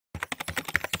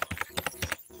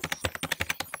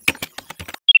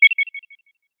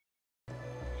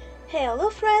Hello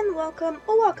friend, welcome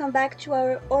or welcome back to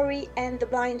our Ori and the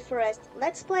Blind Forest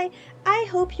Let's Play. I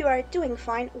hope you are doing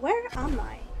fine. Where am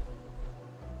I?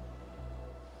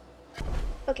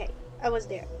 Okay, I was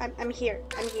there. I'm here.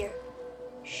 I'm here.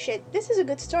 Shit, this is a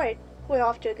good start. We're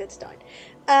off to a good start.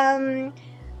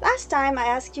 Last time I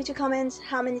asked you to comment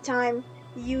how many times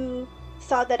you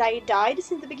thought that I died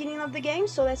since the beginning of the game,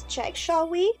 so let's check, shall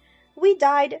we? We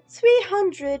died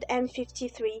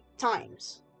 353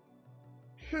 times.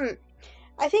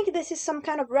 I think this is some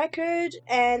kind of record,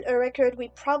 and a record we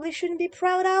probably shouldn't be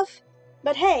proud of.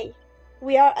 But hey,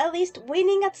 we are at least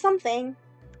winning at something,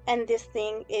 and this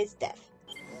thing is death.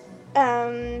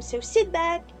 So sit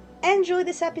back, enjoy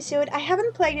this episode. I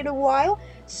haven't played it in a while,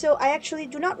 so I actually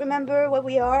do not remember where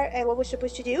we are and what we're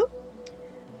supposed to do.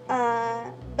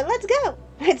 But let's go!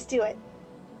 Let's do it.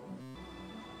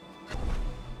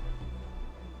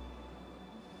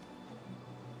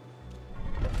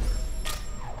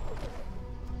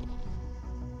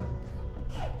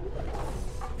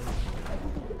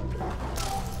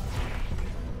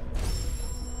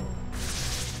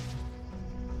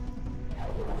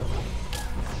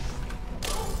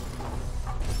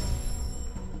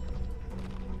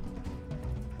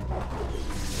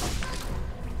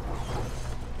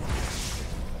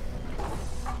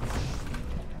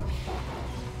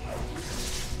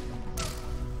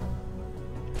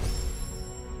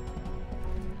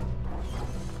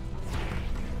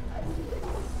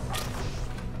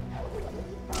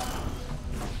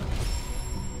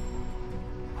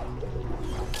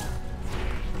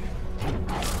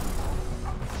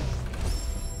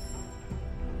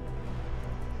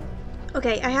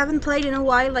 Okay, I haven't played in a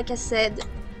while, like I said,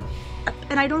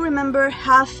 and I don't remember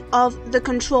half of the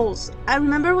controls. I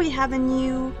remember we have a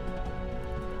new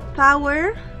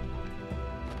power,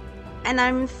 and I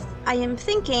am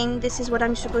thinking this is what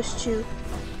I'm supposed to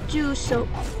do, so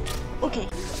okay,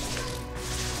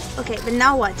 but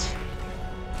now what?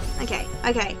 Okay,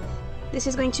 this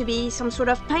is going to be some sort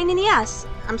of pain in the ass.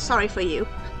 I'm sorry for you.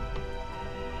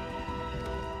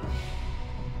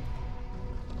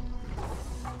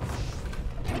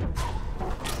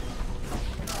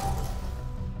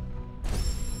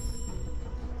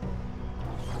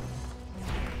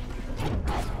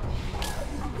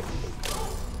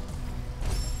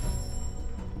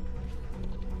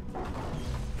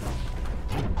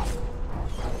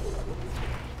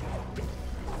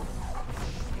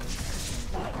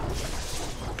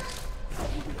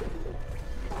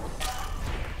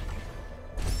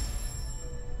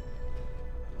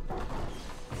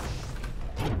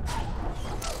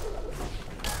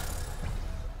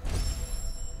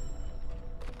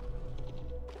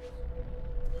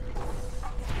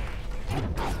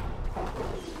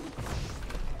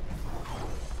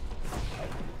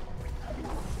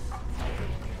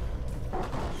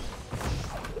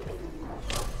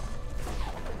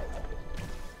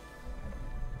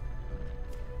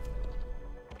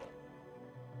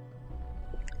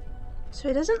 So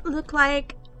it doesn't look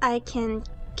like I can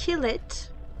kill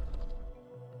it.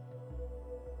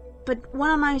 But what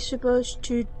am I supposed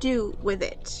to do with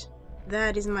it?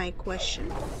 That is my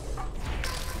question.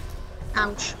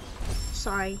 Ouch.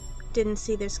 Sorry, didn't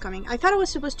see this coming. I thought I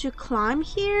was supposed to climb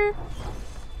here,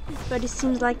 but it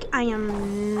seems like I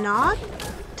am not.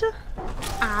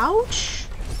 Ouch.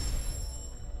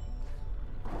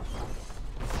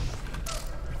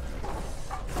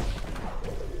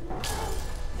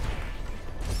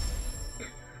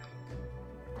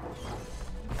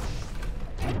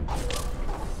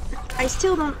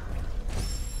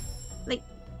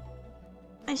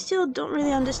 I still don't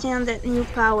really understand that new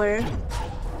power.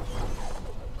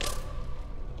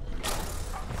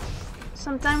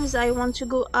 Sometimes I want to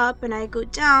go up and I go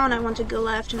down, I want to go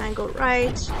left and I go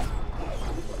right.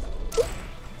 Oop,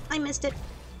 I missed it.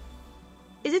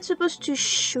 Is it supposed to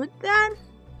shoot that?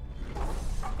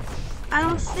 I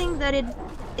don't think that it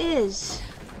is.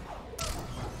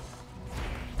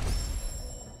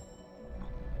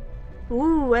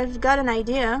 Ooh, I've got an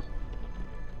idea.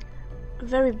 A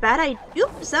very bad idea.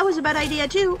 Oops, that was a bad idea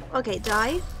too. Okay,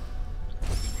 die.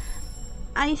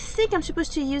 I think I'm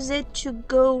supposed to use it to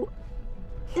go...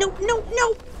 No!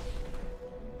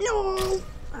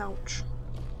 Ouch.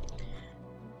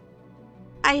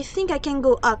 I think I can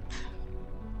go up.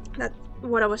 That's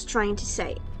what I was trying to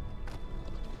say.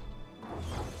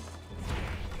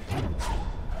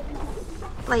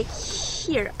 Like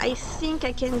here. I think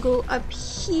I can go up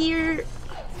here.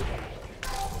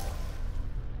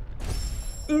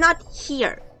 Not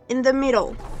here. In the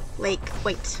middle. Like,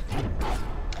 wait.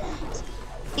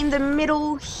 In the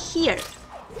middle here.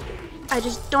 I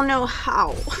just don't know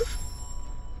how.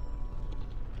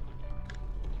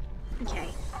 Okay.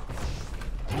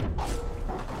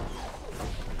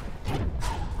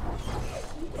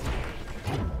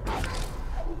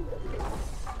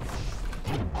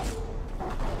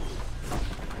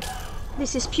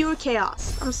 This is pure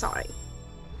chaos. I'm sorry.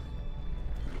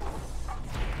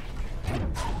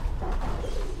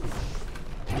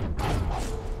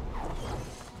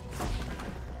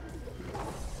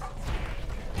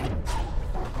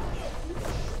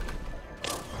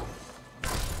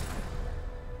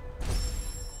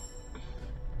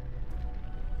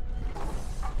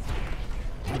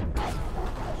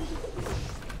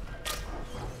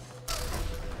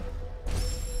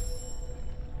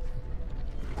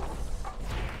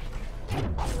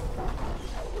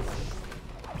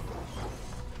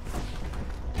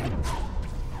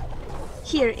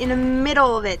 Here, in the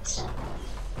middle of it.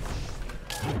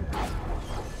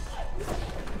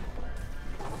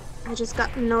 I just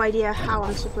got no idea how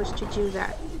I'm supposed to do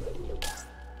that.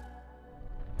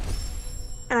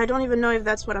 And I don't even know if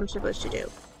that's what I'm supposed to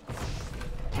do.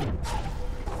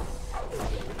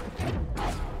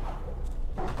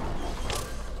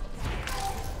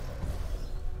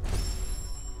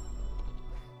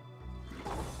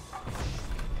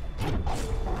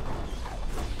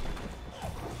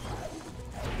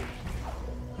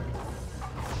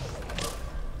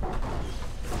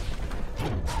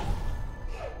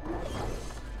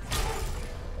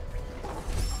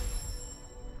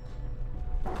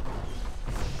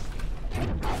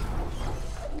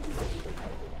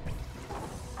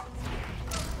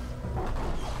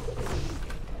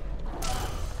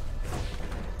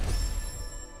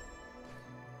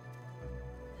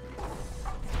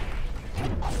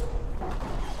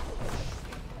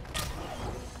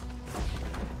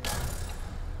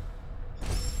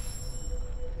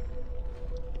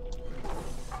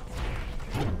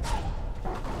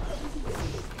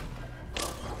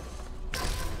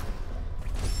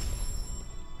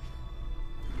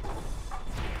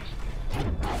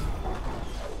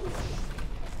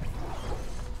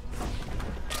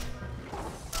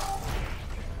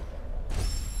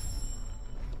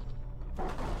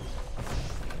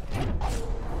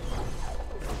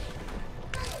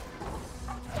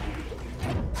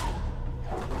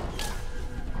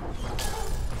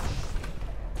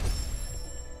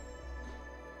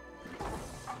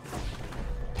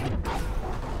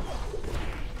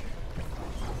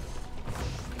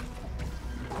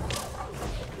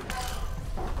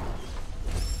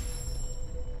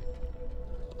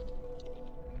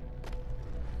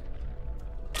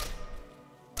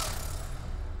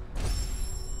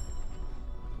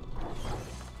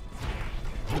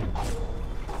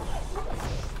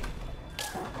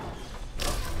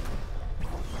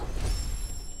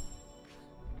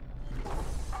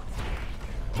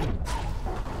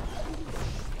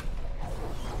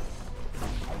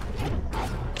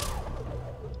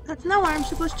 That's not where I'm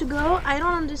supposed to go? I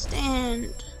don't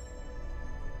understand.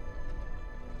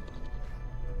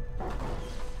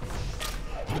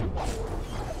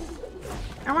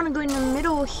 I want to go in the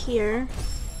middle here.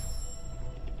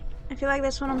 I feel like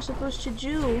that's what I'm supposed to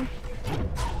do.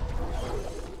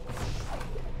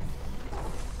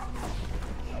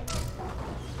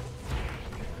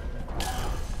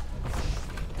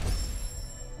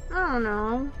 I don't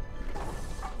know.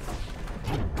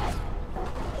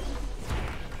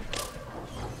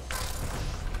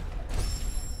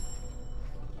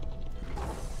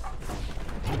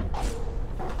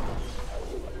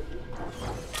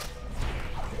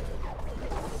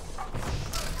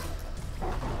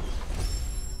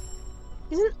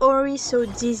 Isn't Ori so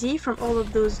dizzy from all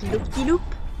of those loop-de-loop?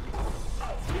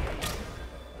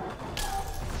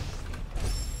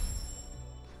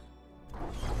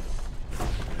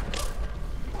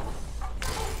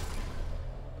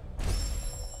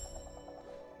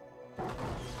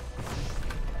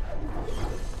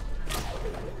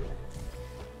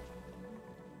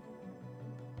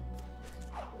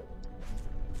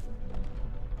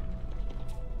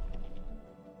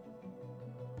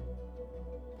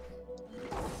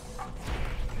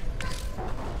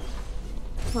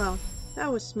 Well,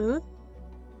 that was smooth.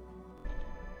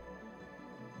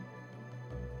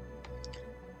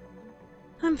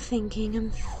 I'm thinking.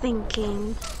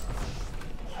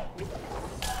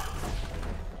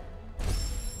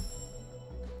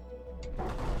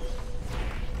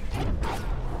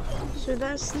 So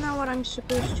that's not what I'm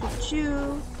supposed to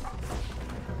do.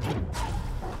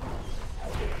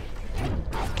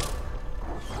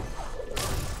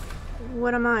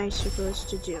 What am I supposed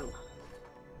to do?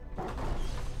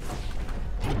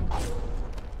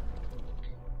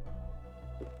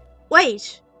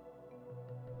 Wait!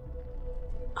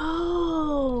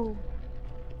 Oh!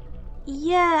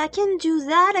 Yeah, I can do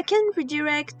that. I can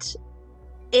redirect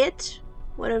it,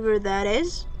 whatever that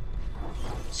is.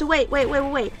 So wait.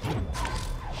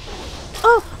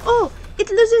 Oh,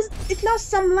 it lost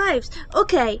some lives.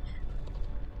 Okay.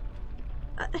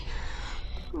 Uh,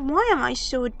 why am I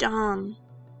so dumb?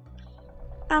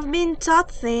 I've been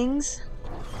taught things,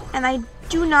 and I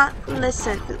do not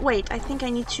listen. Wait, I think I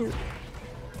need to...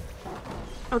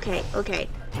 Okay.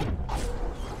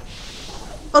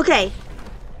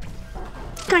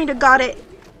 Kinda got it.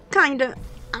 Kinda.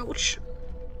 Ouch.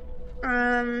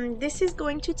 This is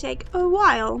going to take a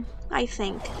while, I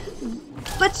think.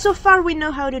 But so far we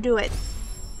know how to do it.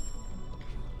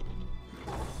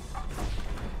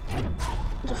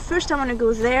 So first I want to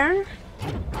go there.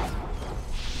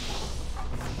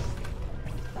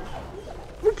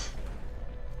 Oops.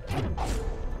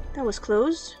 That was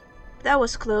close. That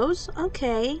was close.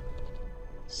 Okay.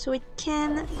 So it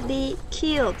can be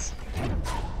killed.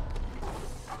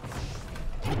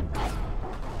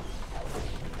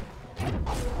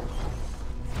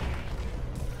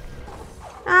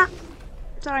 Ah!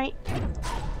 Sorry.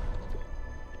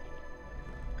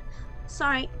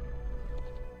 Sorry.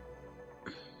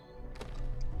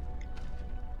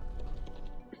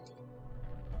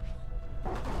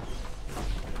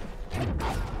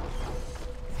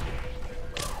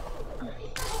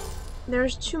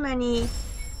 There's too many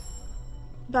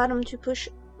bottom to push.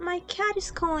 My cat is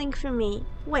calling for me.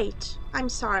 Wait, I'm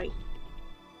sorry.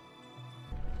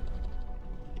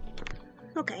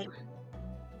 Okay.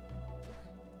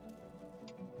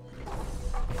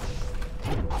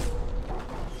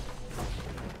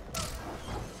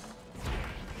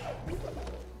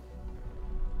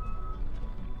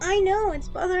 I know, it's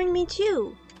bothering me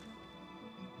too.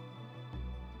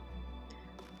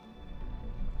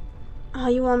 Oh,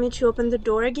 you want me to open the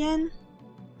door again?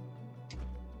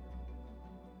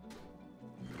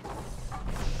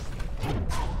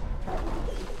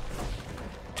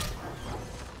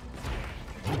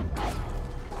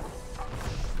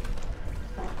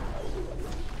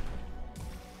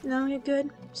 No, you're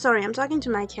good. Sorry, I'm talking to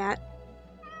my cat.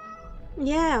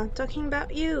 Yeah, talking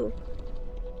about you.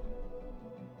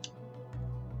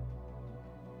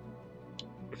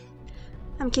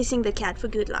 I'm kissing the cat for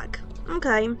good luck.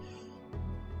 Okay.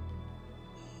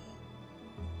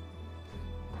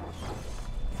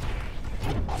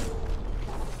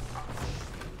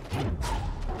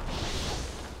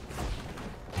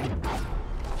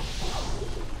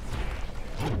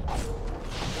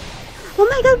 Oh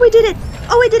my god, we did it!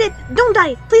 Oh, we did it! Don't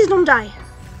die! Please don't die!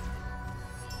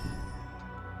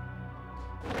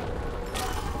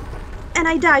 And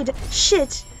I died!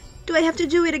 Shit! Do I have to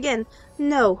do it again?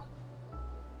 No.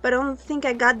 But I don't think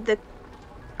I got the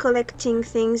collecting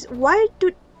things.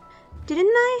 Didn't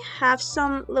I have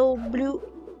some little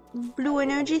blue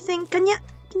energy thing? Can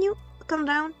you calm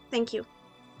down? Thank you.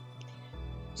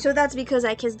 So that's because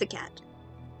I kissed the cat.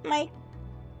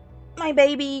 My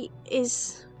baby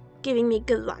is giving me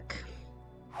good luck.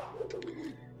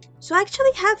 So I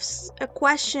actually have a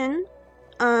question.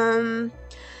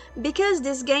 Because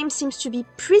this game seems to be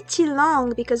pretty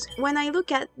long, because when I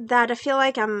look at that, I feel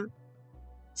like I'm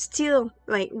still,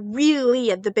 like, really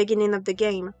at the beginning of the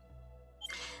game.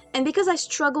 And because I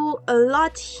struggle a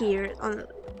lot here on,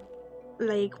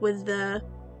 like, with the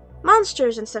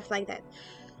monsters and stuff like that,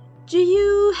 do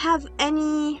you have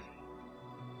any,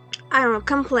 I don't know,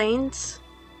 complaints?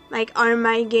 Like, are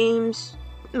my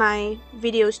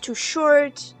videos too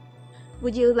short?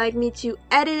 Would you like me to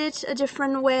edit it a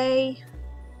different way?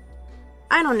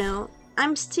 I don't know.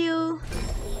 I'm still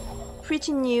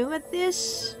pretty new at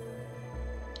this.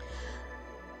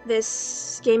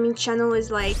 This gaming channel is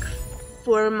like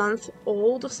 4 months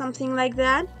old or something like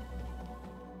that.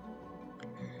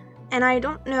 And I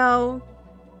don't know.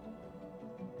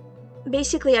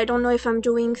 Basically, I don't know if I'm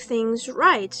doing things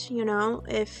right, you know,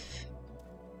 if...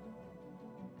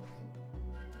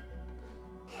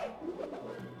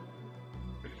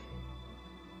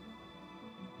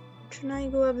 Can I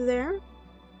go up there?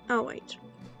 Oh, wait.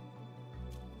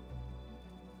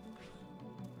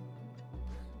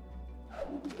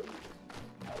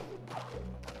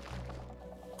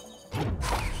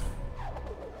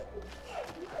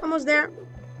 Almost there.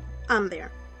 I'm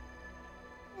there.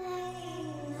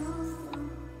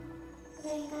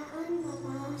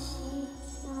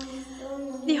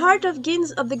 The heart of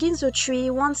the Ginso tree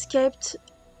once kept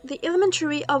the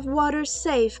elementary of water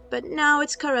safe, but now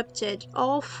it's corrupted,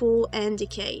 all full and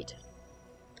decayed.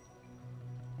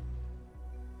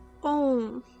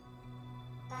 Oh.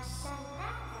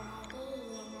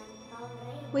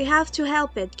 We have to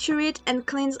help it, cure it, and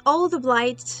cleanse all the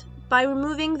blight by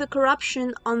removing the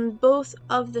corruption on both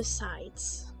of the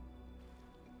sides.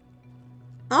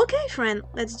 Okay, friend,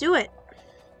 let's do it.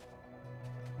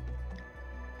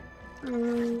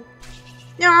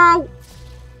 No!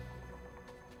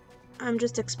 I'm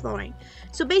just exploring.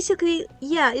 So basically,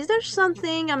 yeah, is there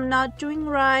something I'm not doing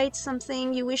right?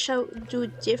 Something you wish I would do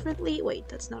differently? Wait,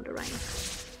 that's not the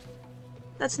right.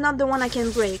 That's not the one I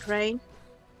can break, right?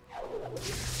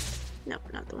 No,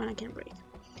 not the one I can break.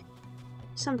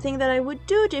 Something that I would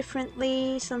do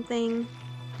differently, something...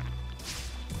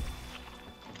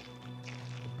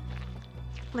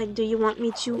 Like, do you want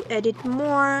me to edit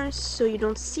more so you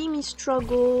don't see me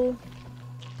struggle?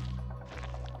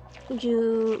 Would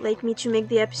you like me to make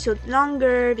the episode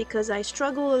longer because I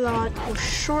struggle a lot, or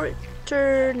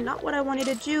shorter? Not what I wanted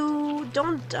to do.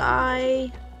 Don't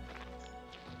die.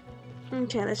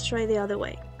 Okay, let's try the other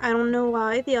way. I don't know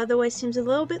why. The other way seems a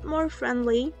little bit more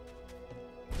friendly.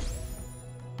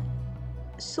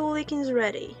 Soul Awaken's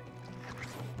ready.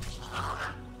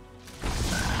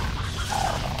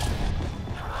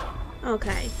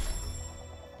 Okay.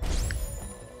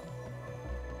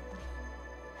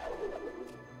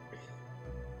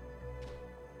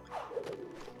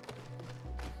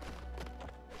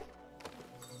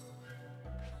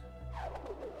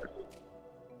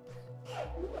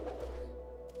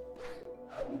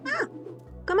 Ah!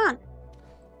 Come on!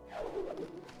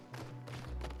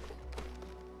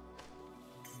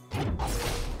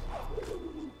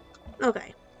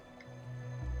 Okay.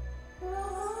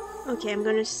 Okay, I'm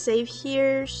gonna save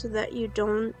here so that you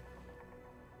don't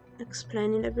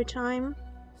explain it every time.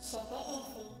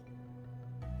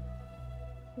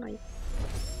 Like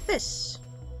this.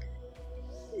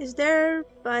 Is there,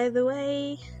 by the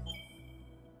way,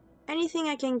 anything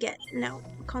I can get? No,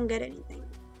 can't get anything.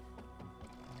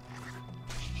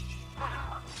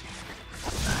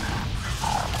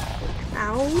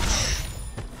 Ouch.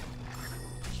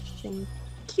 Thank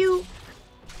you.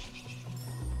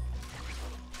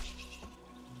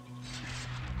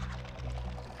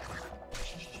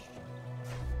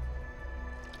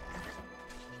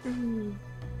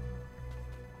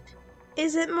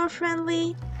 Is it more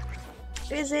friendly?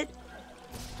 Is it?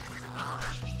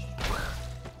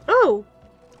 Oh!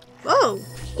 Oh!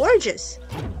 Gorgeous!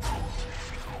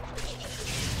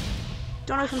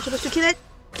 Don't know if I'm supposed to kill it.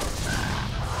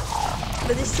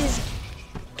 But this is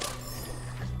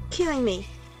killing me.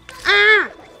 Ah!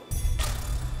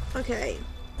 Okay.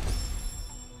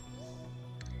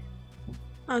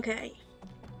 Okay.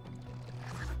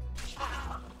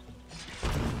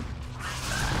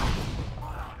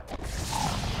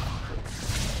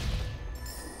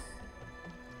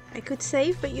 I could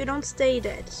save, but you don't stay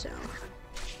dead, so...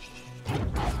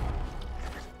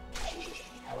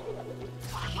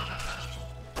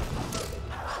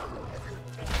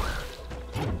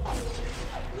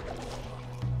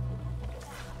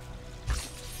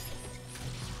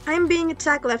 I'm being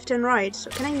attacked left and right, so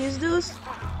can I use those?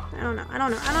 I don't know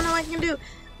what I can do.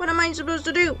 What am I supposed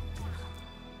to do?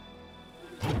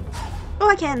 Oh,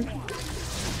 I can.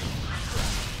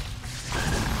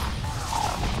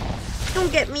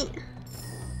 Don't get me.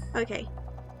 Okay,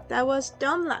 that was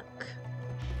dumb luck.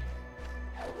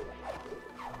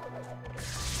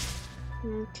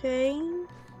 Okay.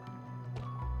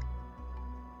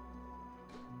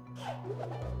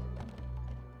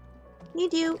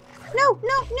 Need you. No,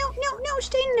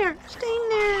 stay in there. Stay in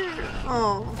there.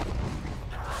 Oh.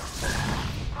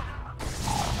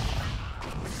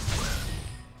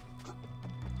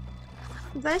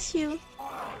 Bless you.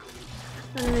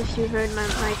 I don't know if you heard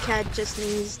my cat just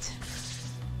sneezed.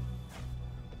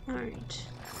 Alright.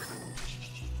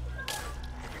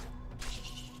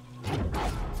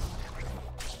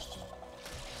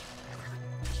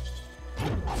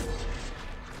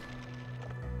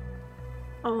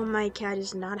 Oh, my cat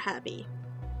is not happy.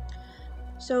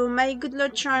 So my good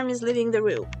Lord Charm is leaving the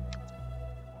room.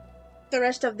 The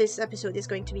rest of this episode is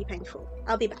going to be painful.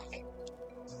 I'll be back.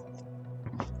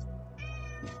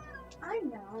 I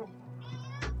know.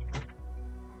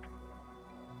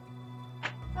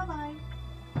 Bye-bye.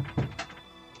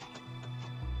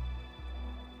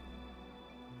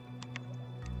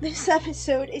 This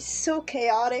episode is so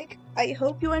chaotic. I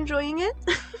hope you're enjoying it.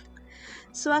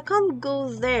 So I can't go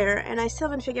there, and I still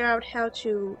haven't figured out how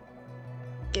to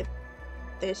get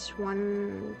this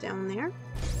one down there.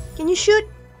 Can you shoot,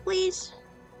 please?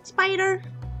 Spider?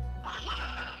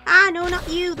 Ah, no,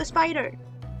 not you, the spider.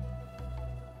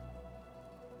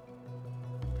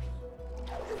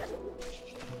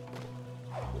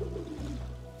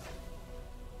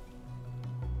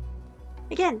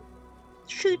 Again.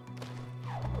 Shoot.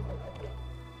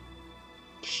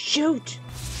 Shoot.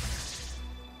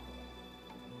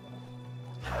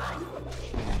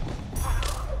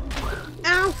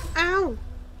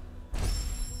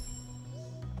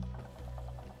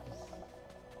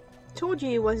 told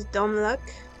you it was dumb luck.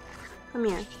 Come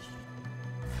here.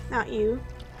 Not you.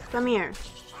 Come here.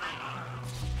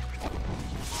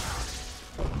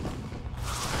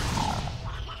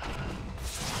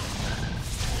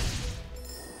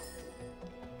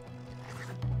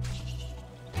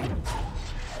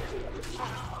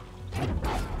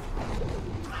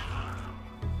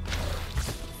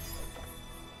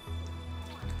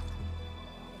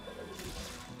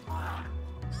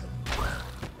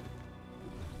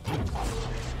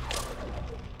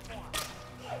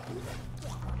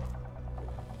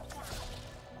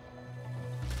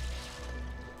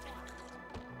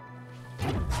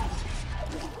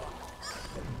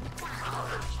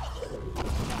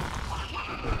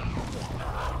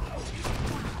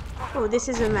 Oh, this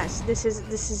is a mess. This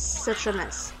is such a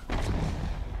mess.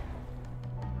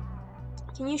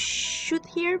 Can you shoot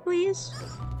here, please?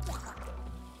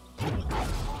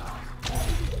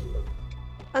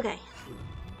 Okay.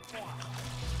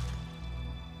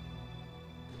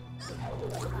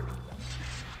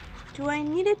 Do I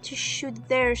need it to shoot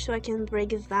there so I can break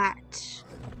that?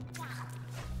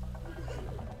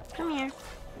 Come here.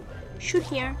 Shoot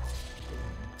here.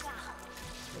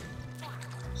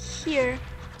 Here.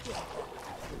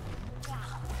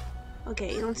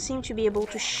 Okay, you don't seem to be able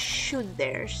to shoot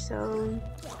there, so...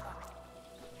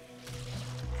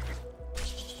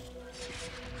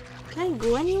 Can I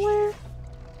go anywhere?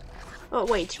 Oh,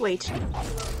 wait.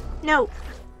 No!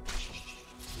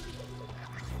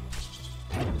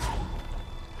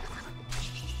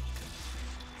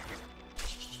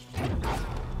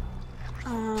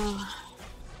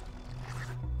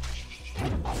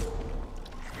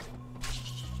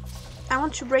 I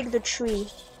want to break the tree,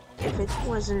 if it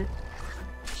wasn't...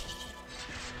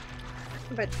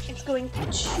 But it's going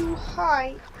too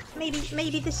high.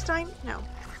 Maybe this time? No.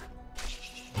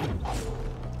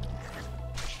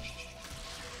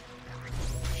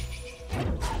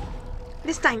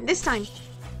 This time.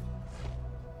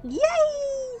 Yay!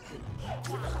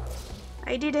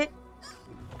 I did it.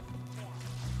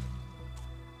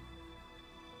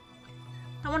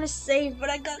 I want to save, but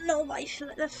I got no life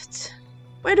left.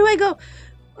 Where do I go?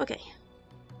 Okay.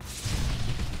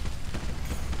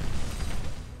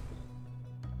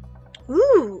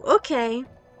 Ooh, okay.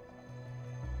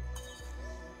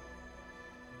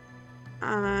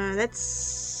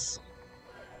 That's...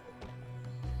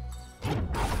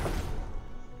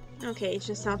 Okay, it's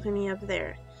just helping me up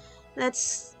there.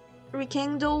 Let's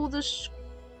rekindle the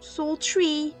soul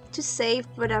tree to save,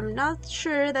 but I'm not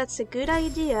sure that's a good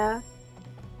idea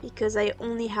because I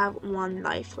only have one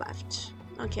life left.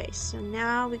 Okay, so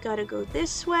now we gotta go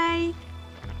this way.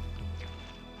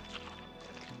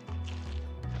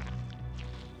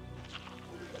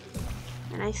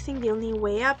 And I think the only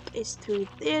way up is through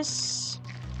this.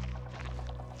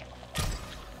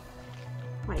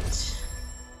 Wait.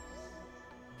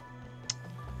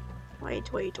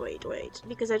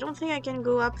 Because I don't think I can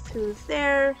go up through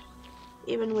there,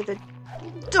 even with a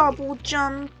double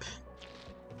jump.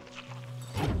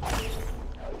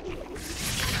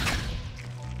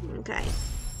 Okay.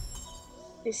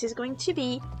 This is going to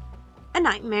be a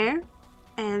nightmare,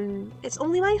 and it's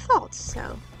only my fault,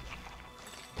 so...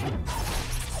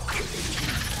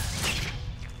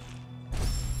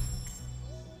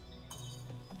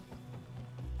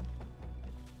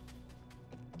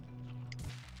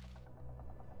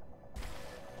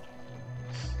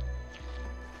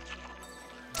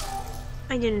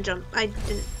 I didn't jump. I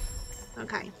didn't.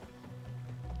 Okay.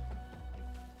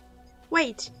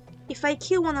 Wait. If I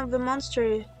kill one of the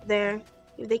monsters there,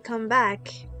 if they come back,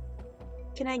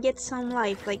 can I get some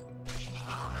life? Like,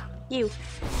 you.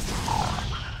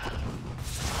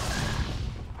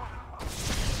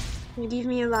 Can you give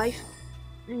me a life?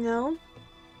 No?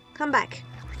 Come back.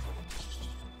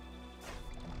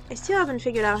 I still haven't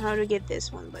figured out how to get this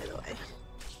one, by the way.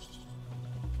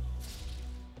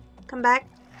 Come back.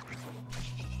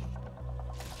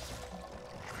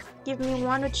 Give me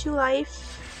 1 or 2 life.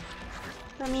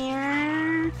 Come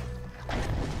here.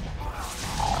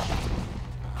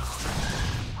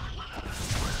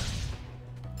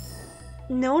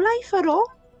 No life at all?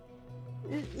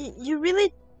 You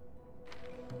really...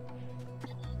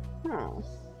 Oh.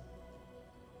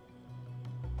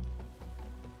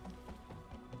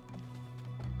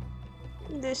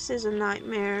 This is a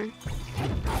nightmare.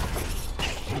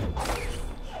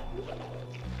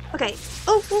 Okay.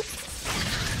 Oh!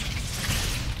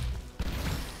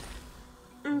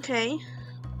 Okay.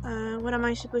 What am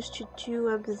I supposed to do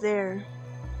up there?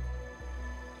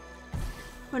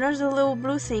 What are the little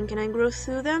blue thing? Can I grow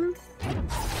through them?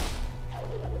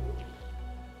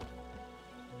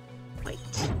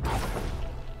 Wait.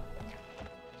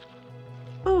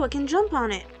 Oh, I can jump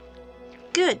on it.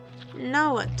 Good.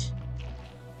 Now what?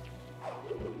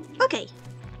 Okay.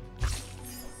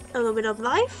 A little bit of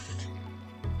life.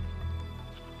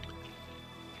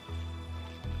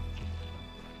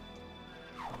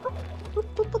 Boop,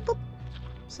 boop, boop, boop.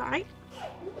 Sorry.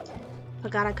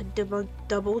 Forgot I could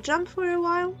double jump for a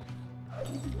while.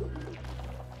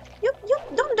 Yup,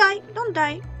 yup, don't die, don't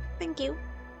die. Thank you.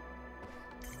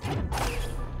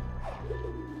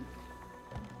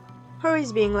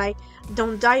 Hurry's being like,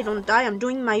 don't die, I'm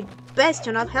doing my best,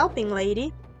 you're not helping,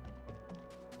 lady.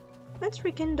 Let's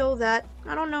rekindle that.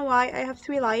 I don't know why, I have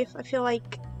 3 life. I feel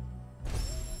like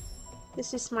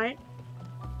this is smart.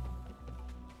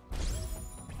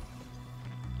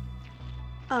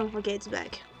 Oh, okay, it's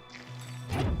back.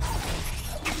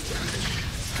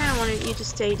 Kinda wanted you to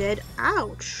stay dead.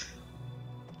 Ouch!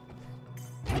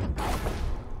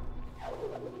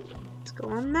 Let's go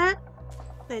on that.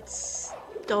 Let's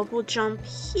double jump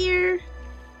here.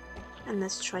 And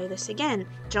let's try this again.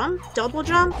 Jump, double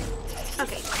jump.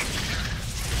 Okay.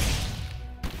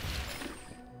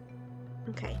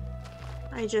 Okay.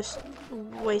 I just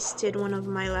wasted one of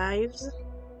my lives.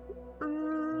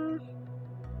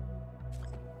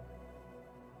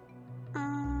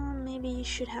 Maybe you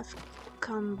should have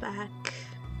come back.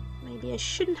 Maybe I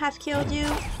shouldn't have killed you.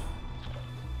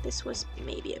 This was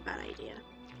maybe a bad idea.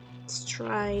 Let's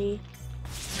try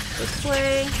this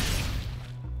way.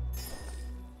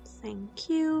 Thank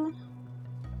you.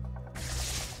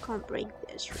 Can't break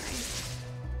this, right?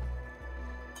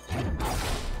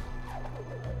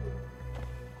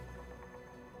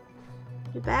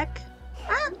 You back?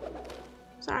 Ah!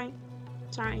 Sorry.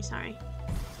 Sorry.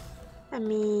 Let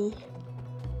me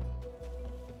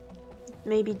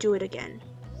maybe do it again.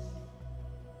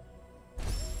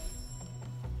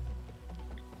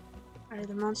 Are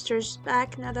the monsters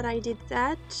back now that I did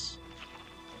that?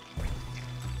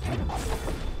 I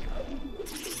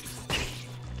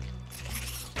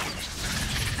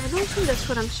don't think that's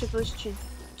what I'm supposed to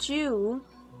do.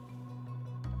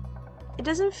 It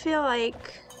doesn't feel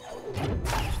like...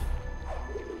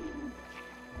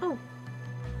 Oh.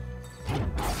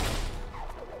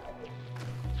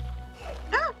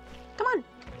 Ah! Come on!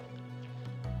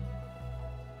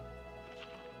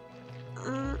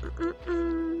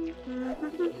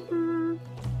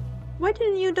 Why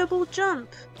didn't you double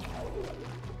jump?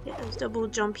 Yeah, let's double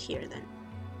jump here then.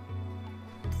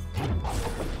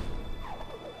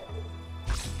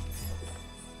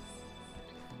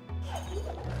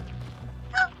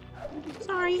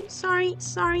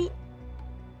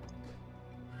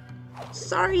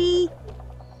 Sorry.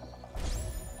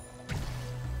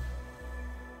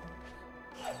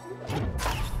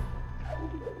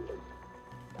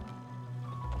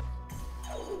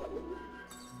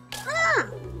 Ah!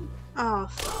 Oh,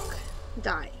 fuck.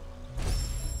 Die.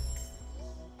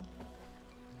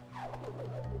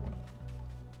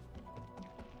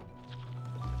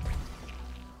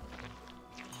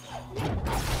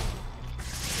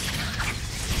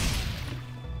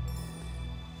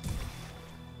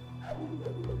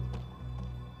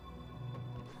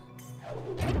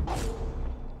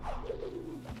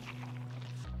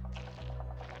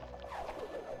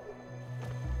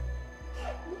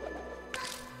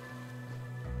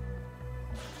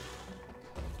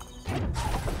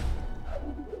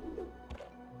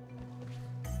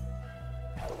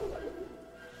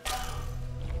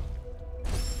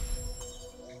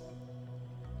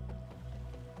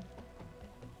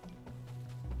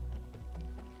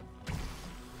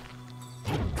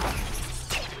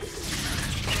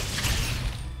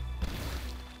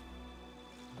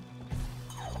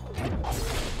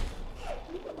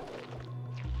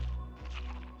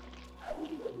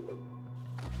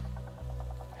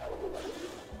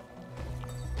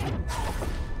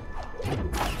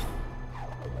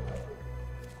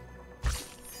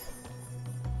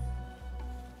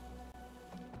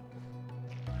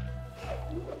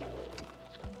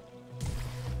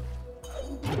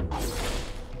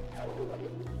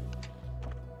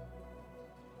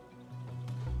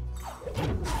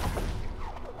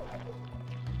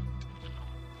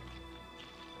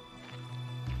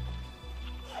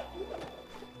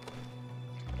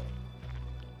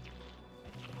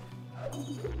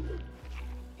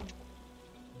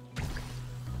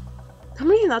 I'm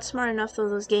really not smart enough for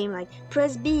this game, like,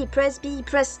 press B, press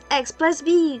X, press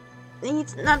B.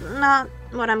 It's not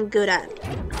what I'm good at.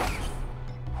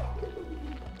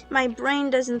 My brain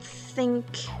doesn't think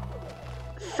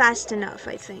fast enough,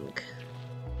 I think.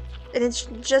 And it's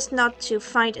just not to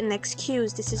find an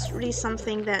excuse. This is really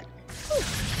something that...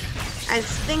 I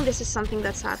think this is something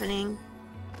that's happening.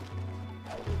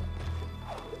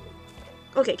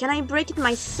 Okay, can I break it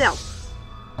myself?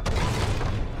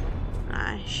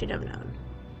 I should have known.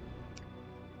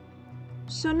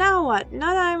 So now what?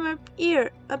 Now that I'm up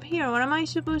here, what am I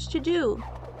supposed to do?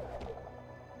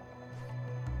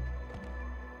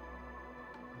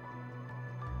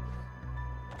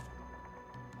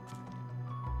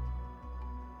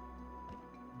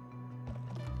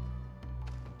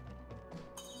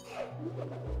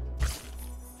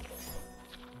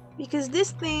 Because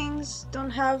these things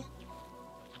don't have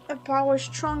a power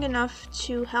strong enough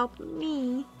to help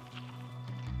me.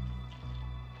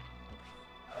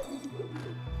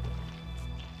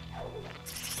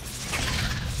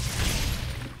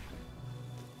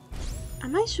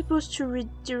 Am I supposed to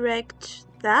redirect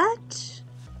that?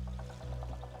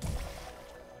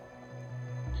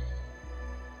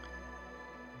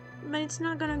 But it's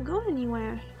not gonna go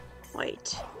anywhere.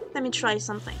 Wait, let me try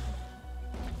something.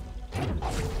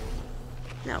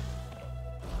 No.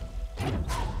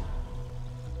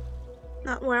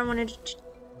 Not where I wanted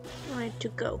to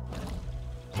go.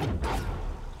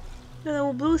 The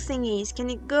little blue thingies,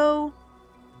 can it go?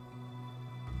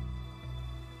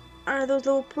 Are those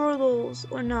little portals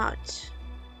or not?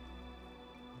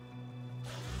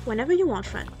 Whenever you want,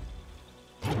 friend.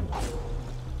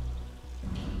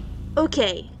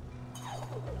 Okay.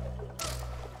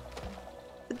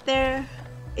 But there,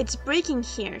 it's breaking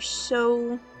here,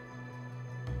 so...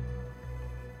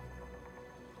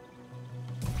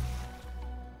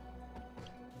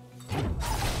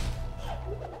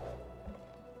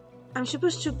 I'm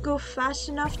supposed to go fast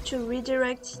enough to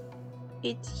redirect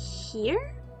it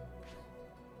here?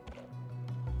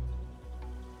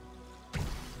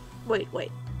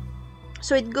 Wait.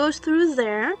 So it goes through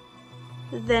there,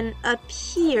 then up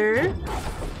here.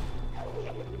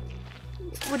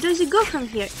 Where does it go from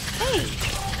here? Hey!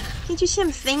 Can't you see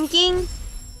I'm thinking?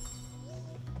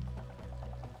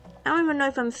 I don't even know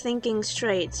if I'm thinking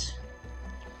straight.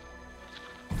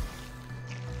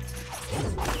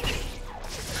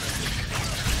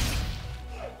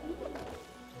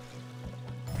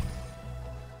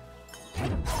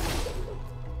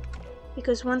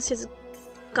 Because once it's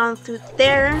gone through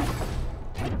there...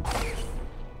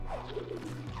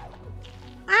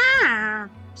 Ah!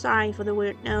 Sorry for the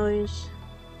weird noise.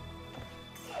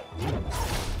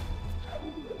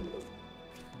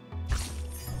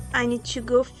 I need to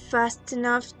go fast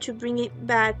enough to bring it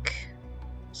back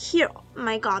here. Oh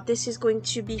my god, this is going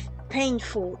to be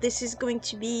painful. This is going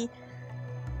to be...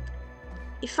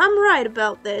 If I'm right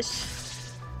about this...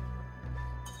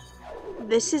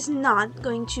 This is not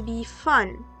going to be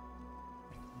fun.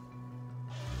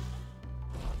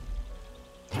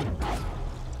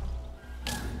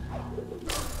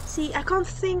 See, I can't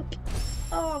think...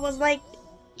 Oh, I was like...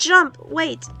 Jump,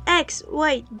 wait, X,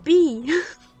 wait, B.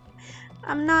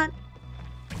 I'm not...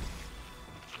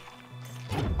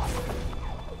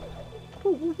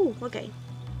 Ooh, okay.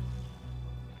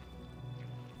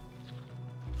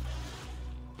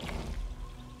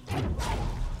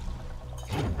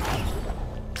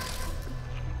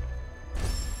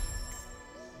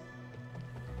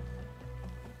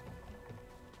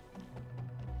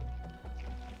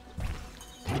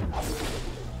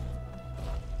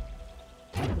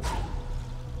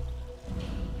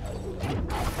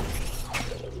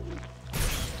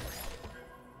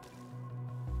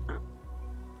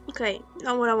 Okay,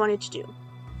 not what I wanted to do.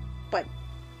 But,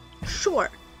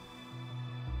 sure.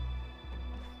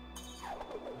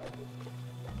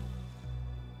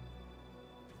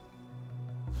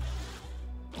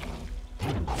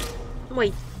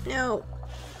 Wait, no.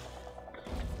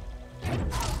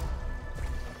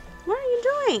 What are you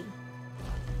doing?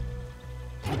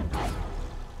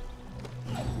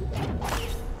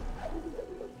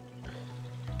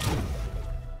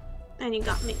 And you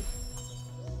got me.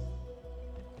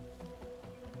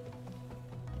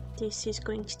 This is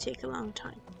going to take a long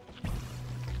time.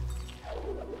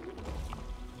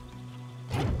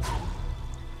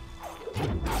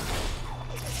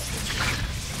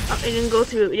 Oh, it didn't go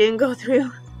through. It didn't go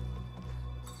through.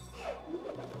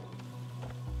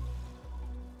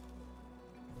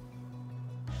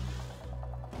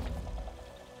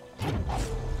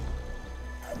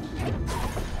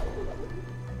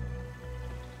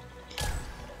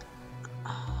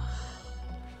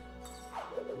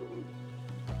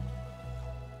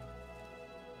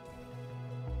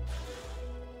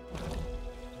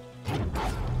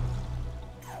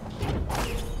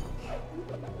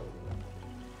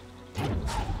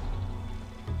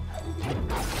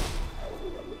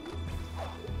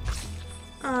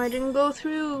 Oh, I didn't go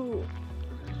through.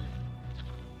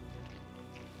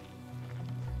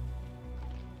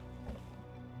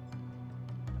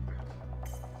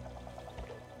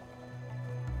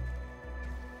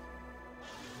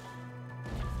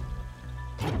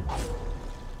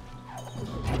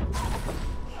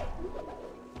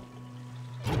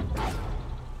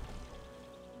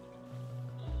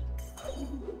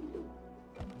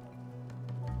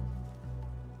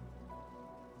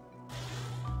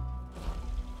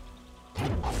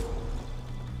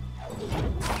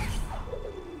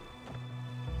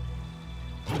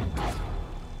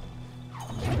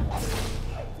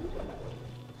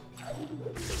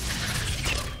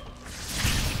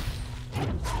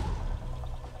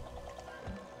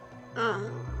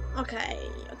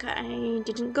 Okay,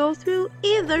 didn't go through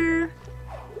either.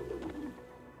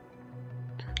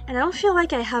 And I don't feel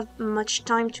like I have much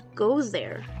time to go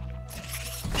there.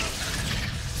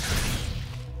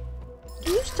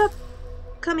 Can you stop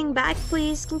coming back,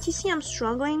 please? Can't you see I'm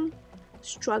struggling?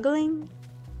 Struggling?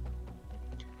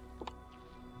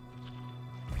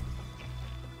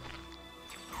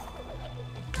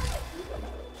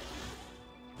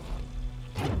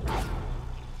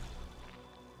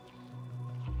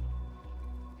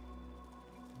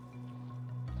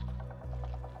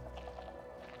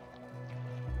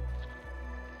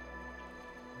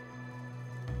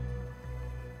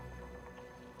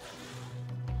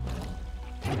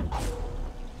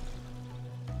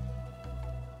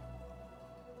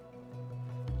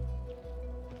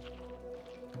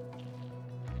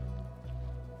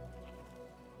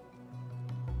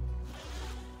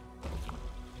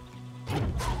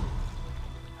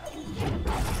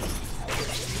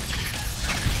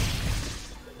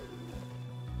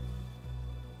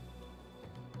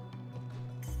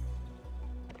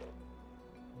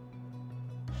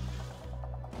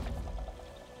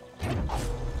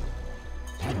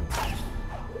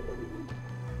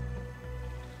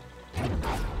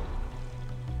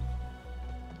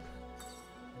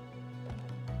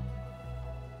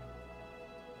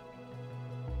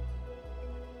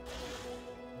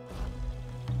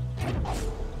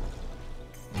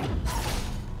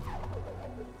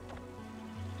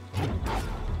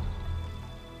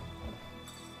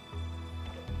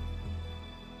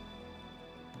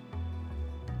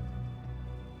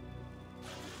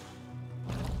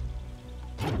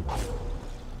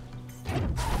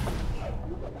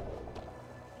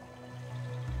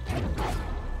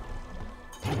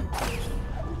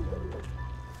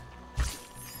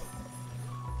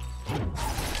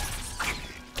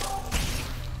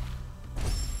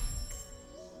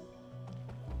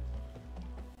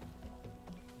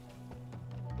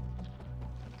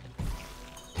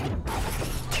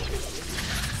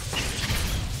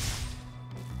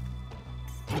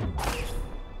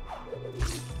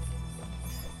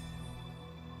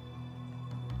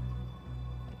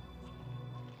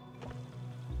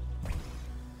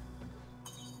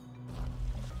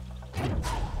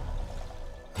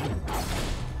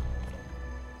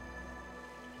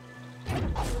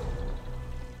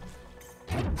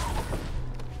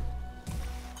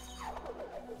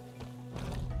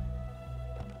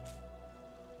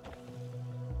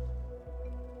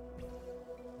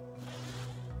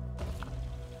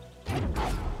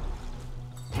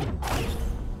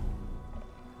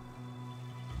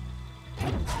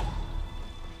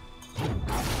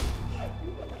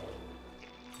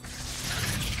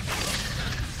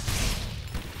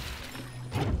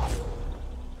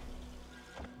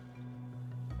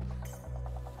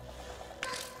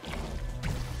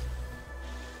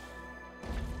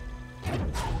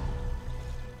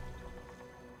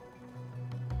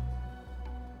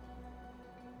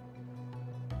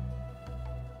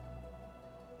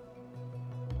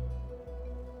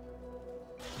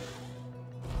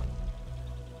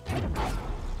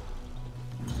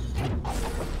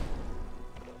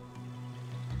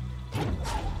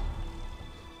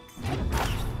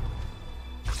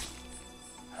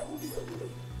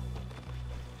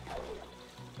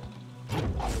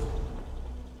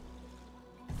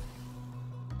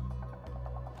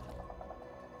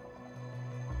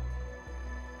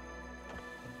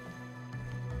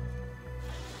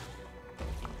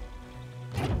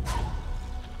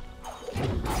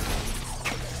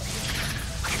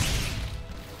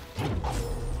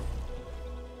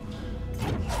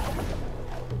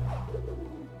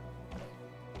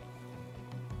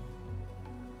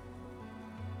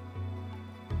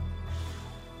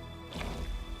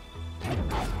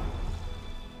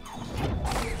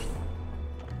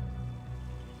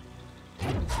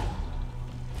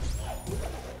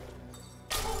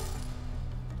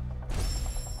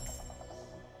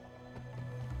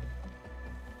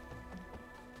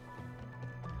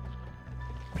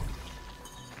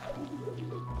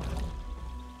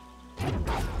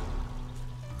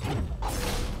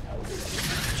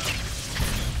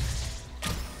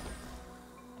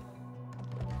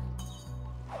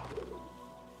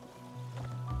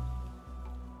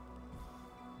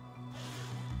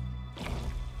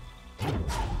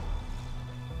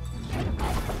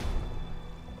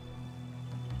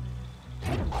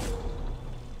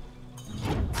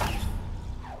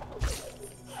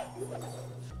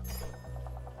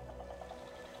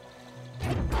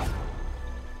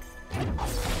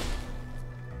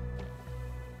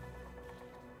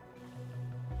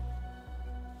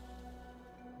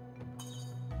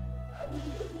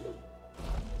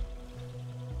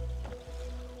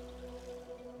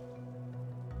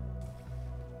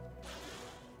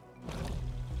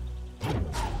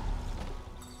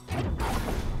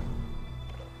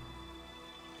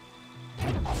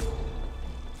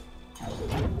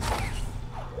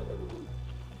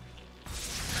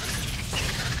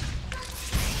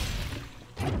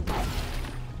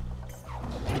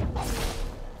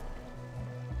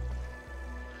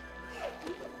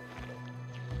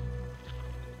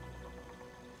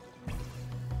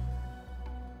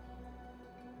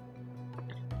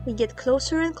 We get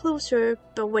closer and closer,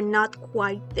 but we're not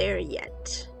quite there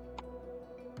yet.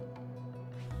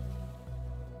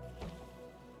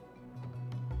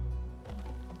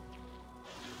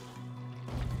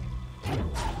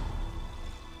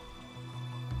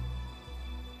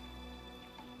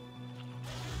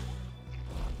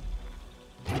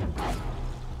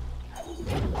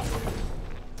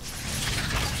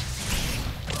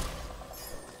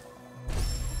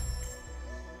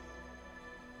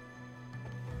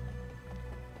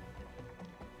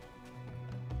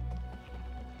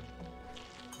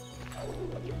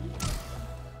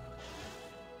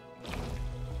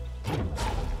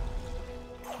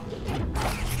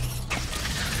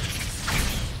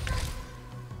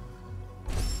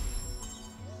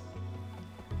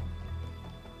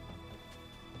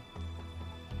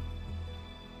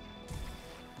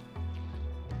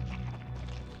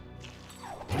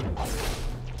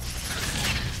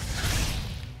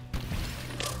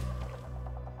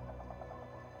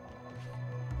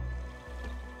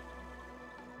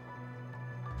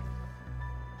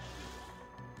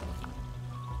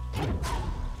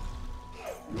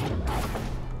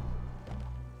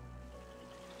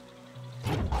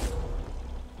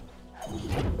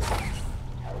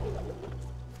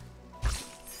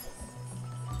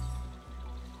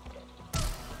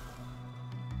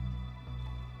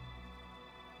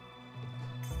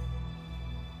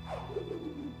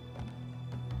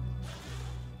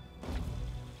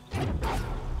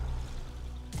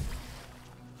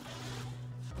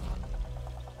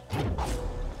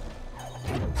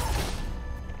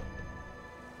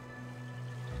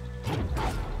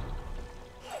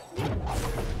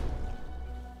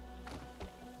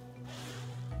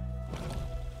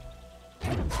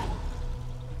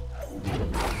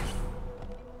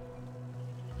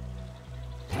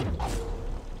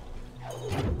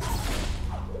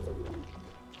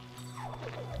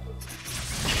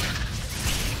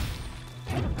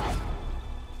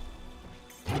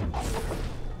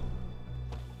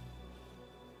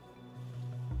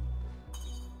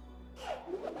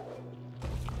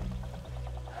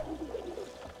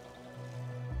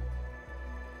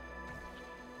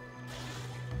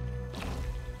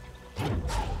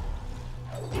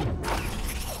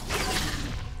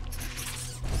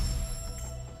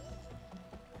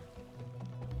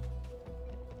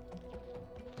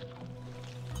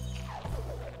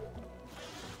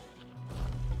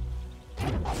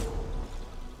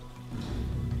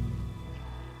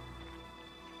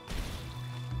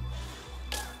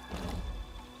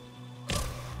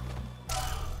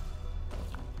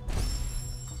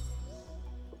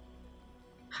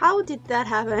 How did that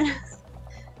happen?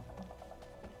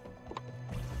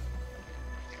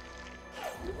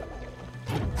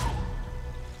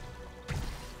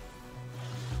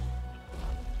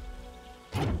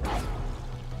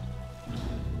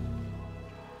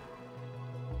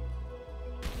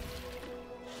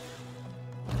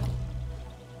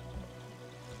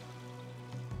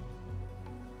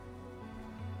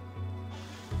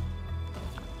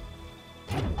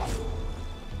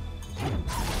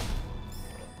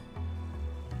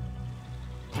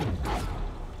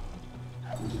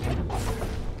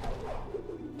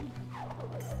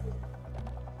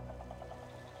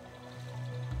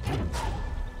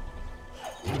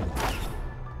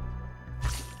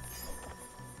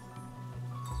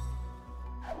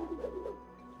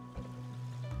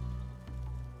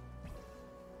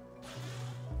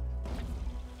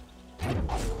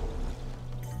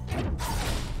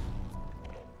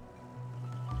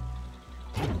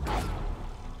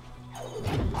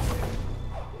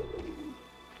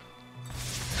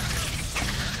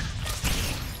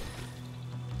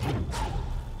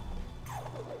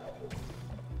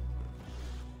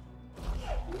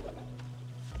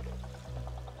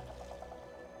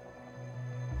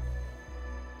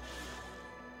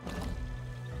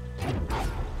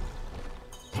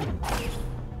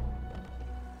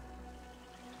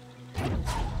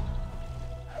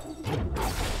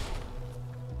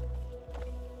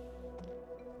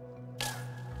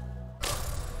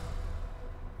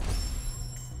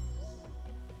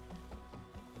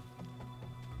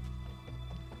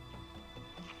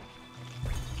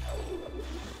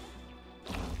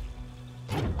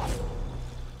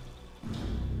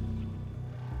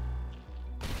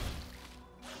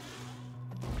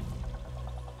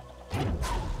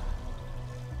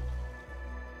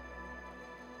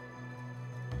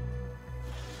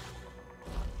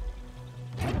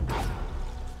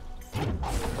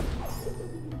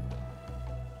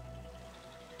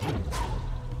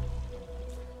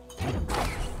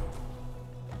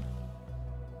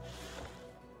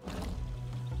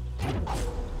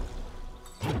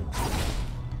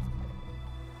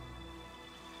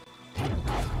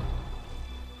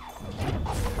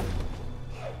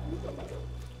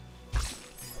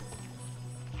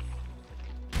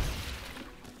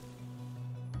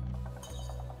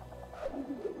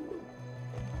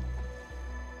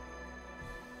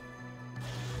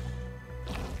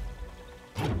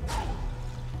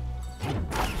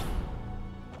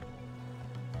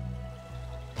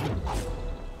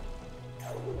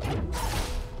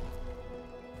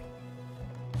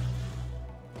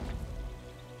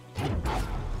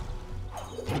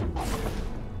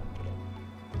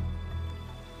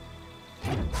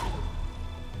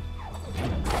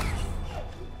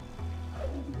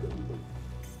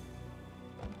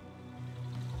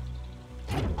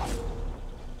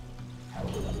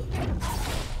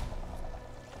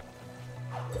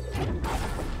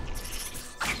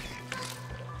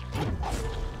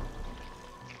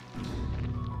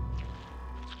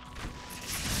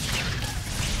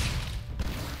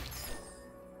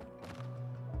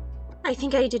 I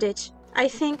think I did it. I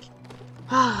think...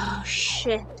 Oh,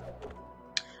 shit.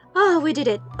 Oh, we did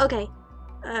it. Okay.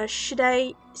 Should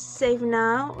I save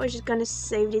now? Or is it gonna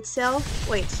save itself?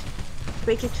 Wait.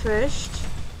 Break it first.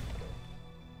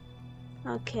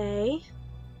 Okay.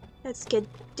 Let's get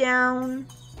down.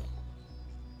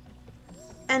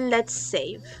 And let's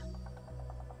save.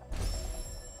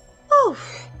 Oh.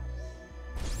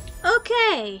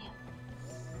 Okay.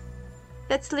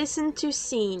 Let's listen to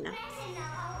Sein.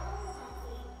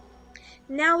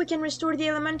 Now we can restore the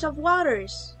element of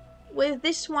waters. With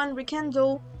this one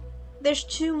rekindle, there's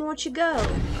 2 more to go.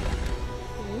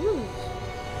 Ooh.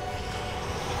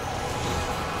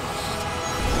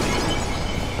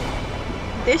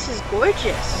 This is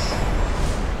gorgeous.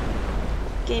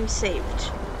 Game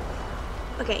saved.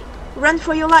 Okay, run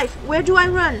for your life. Where do I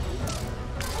run?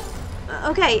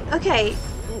 Okay.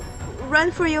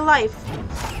 Run for your life.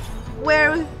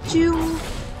 Where to...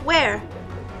 Where?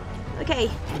 Okay.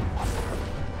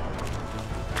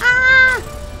 Ah!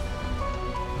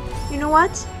 You know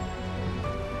what?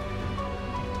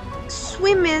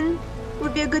 Swimming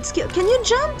would be a good skill. Can you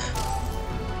jump?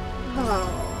 Oh,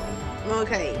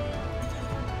 okay.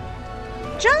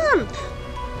 Jump!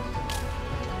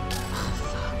 Oh,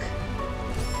 fuck.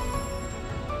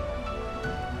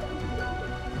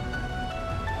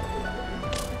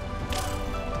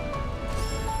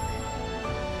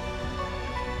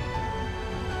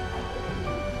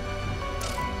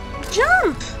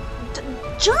 Jump!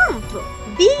 Jump!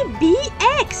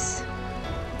 BX!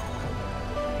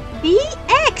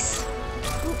 BX!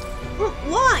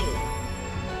 Why?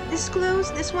 This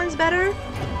close? This one's better?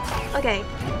 Okay.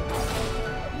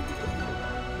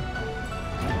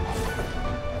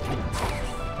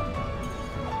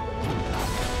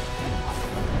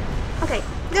 Okay.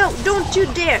 No, don't you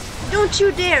dare! Don't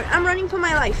you dare! I'm running for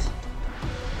my life.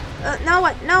 Now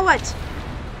what? Now what?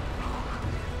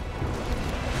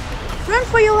 Run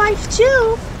for your life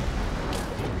too!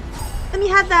 Let me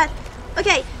have that.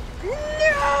 Okay.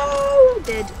 No!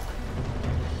 Dead.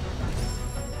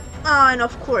 Oh, and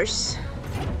of course.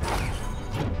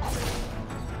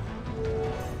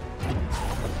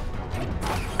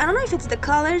 I don't know if it's the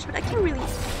colors, but I can't really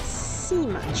see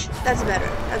much. That's better.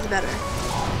 That's better.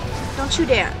 Don't you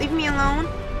dare. Leave me alone.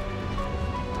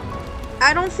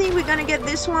 I don't think we're gonna get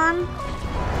this one.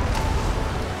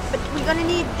 But we're gonna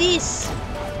need this.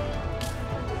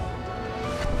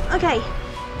 Okay.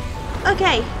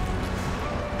 Okay.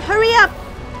 Hurry up.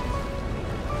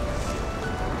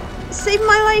 Save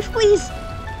my life, please.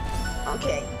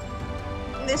 Okay.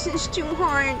 This is too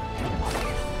hard.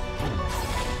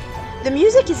 The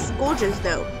music is gorgeous,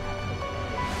 though.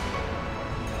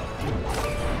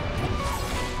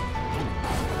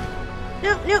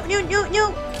 No.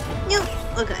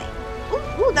 Okay.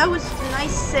 Ooh, that was a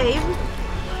nice save.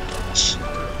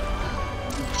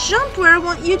 Jump where I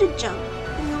want you to jump.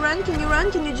 Can you run? Can you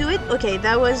run? Can you do it? Okay,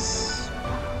 that was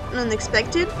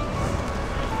unexpected.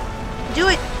 Do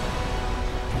it.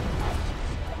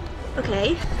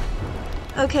 Okay.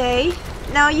 Okay.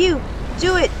 Now you.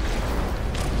 Do it.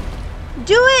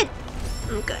 Do it!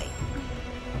 Okay.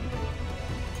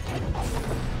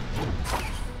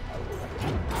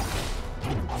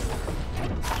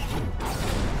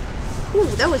 Ooh,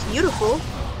 that was beautiful.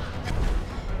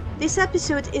 This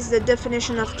episode is the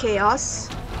definition of chaos.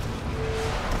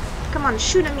 Come on,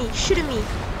 shoot at me, shoot at me.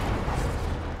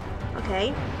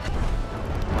 Okay.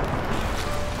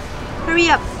 Hurry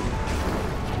up.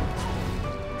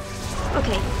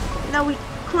 Okay, now we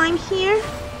climb here.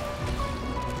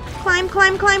 Climb,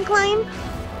 climb, climb, climb.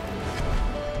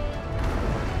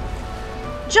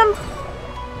 Jump.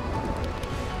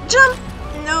 Jump.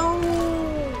 No.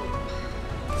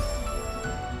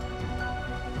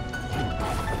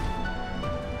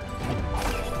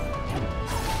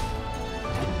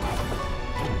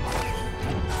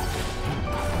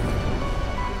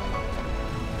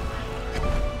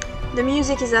 The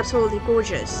music is absolutely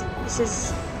gorgeous. This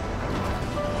is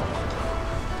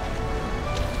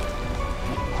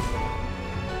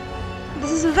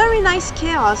a very nice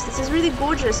chaos. This is really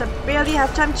gorgeous. I barely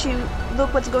have time to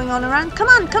look what's going on around. Come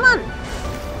on, come on!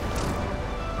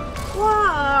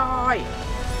 Why?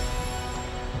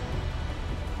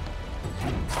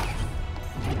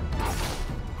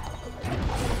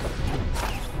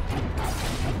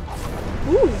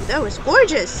 Ooh, that was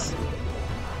gorgeous!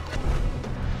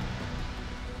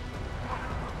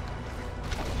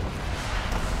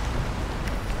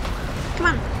 Come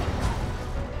on.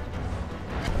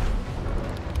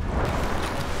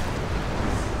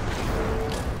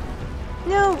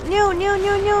 No, no, no,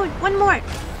 no, no. One more.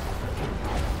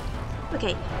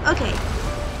 Okay, okay.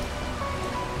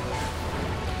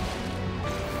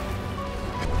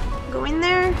 Go in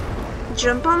there.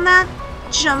 Jump on that.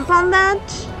 Jump on that.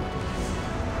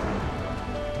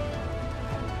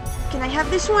 Can I have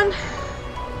this one?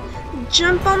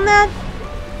 Jump on that.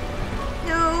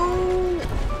 No.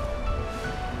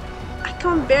 I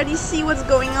can barely see what's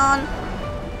going on.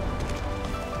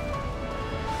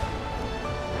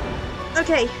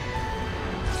 Okay.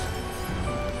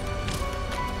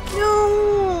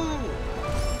 No.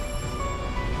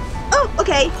 Oh,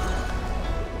 okay.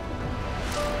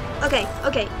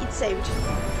 Okay, it's saved.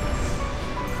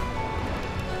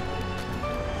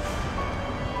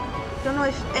 Don't know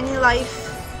if any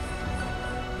life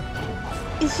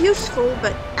is useful,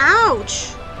 but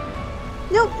ouch!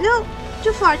 No, no,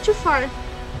 too far, too far.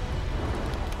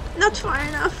 Not far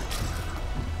enough.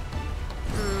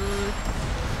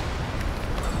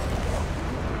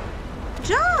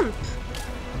 Jump!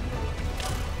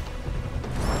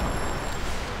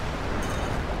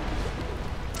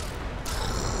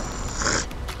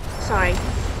 Sorry.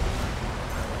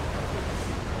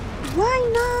 Why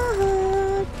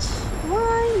not?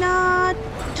 Why not?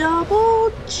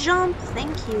 Double jump,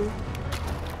 thank you.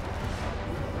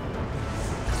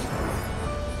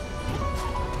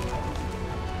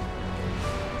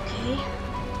 Okay.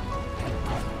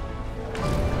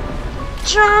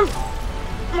 Jump!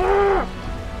 Ugh.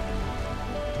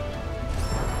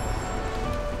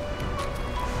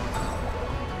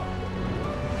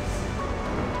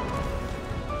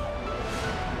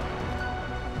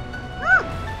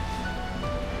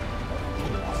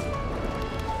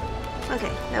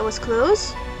 Okay, that was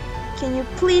close. Can you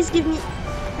please give me...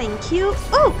 Thank you.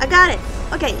 Oh, I got it.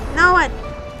 Okay, now what?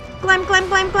 Climb, climb,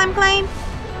 climb, climb, climb.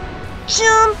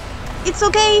 Jump! It's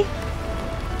okay.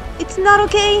 It's not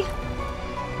okay.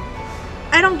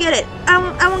 I don't get it.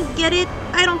 I won't get it.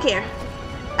 I don't care.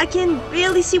 I can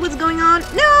barely see what's going on.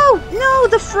 No! No,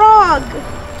 the frog!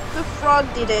 The frog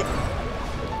did it.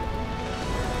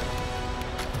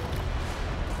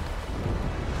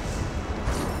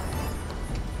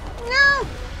 No!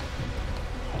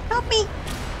 Help me!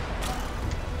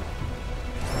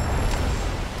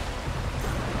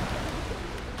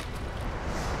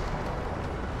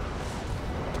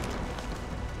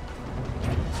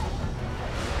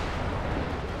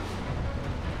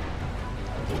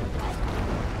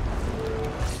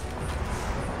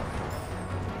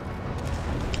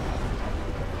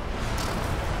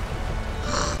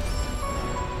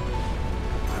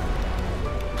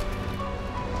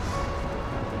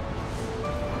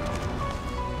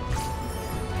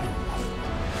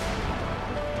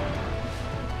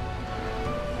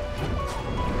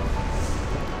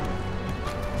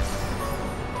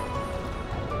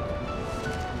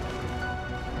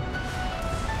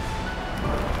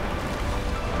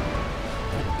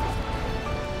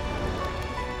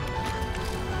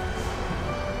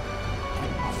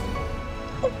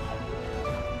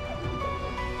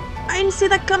 I didn't see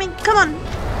that coming. Come on!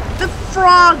 The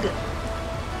frog!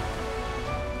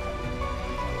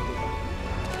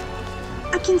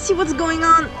 I can see what's going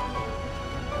on.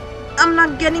 I'm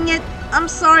not getting it. I'm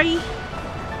sorry.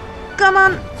 Come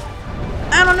on!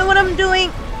 I don't know what I'm doing.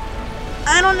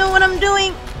 I don't know what I'm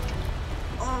doing.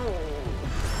 Oh.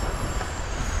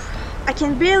 I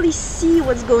can barely see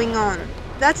what's going on.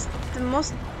 That's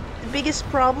the biggest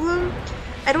problem.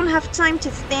 I don't have time to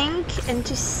think and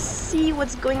to see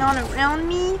what's going on around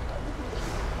me.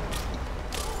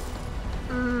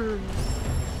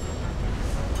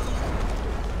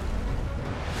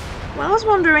 Well, I was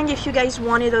wondering if you guys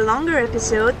wanted a longer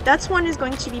episode. That one is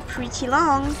going to be pretty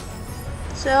long.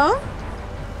 So...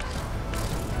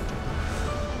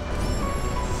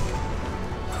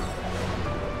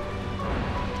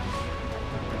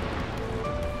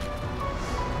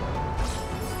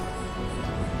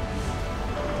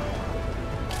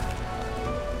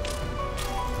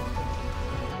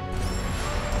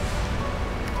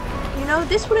 You know,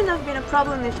 this wouldn't have been a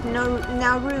problem if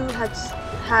Nauru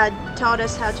had taught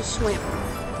us how to swim.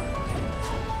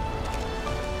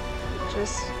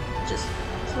 Just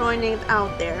throwing it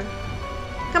out there.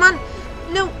 Come on!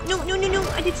 No, no, no, no, no!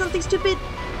 I did something stupid!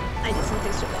 I did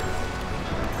something stupid.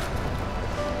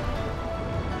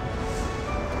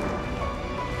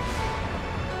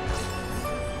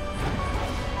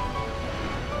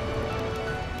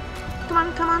 Come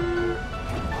on, come on!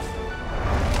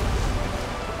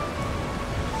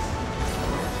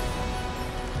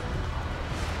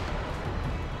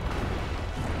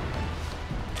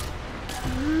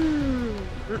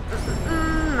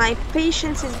 My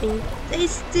patience is being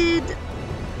tested.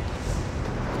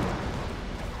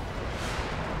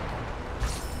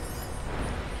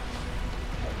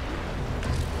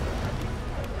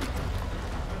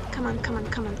 Come on, come on,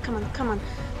 come on, come on, come on.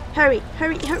 Hurry,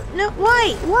 hurry, hurry. No,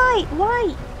 why?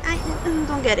 I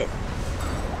don't get it.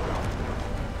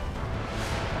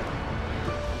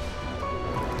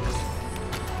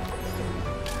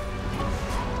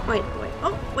 Wait.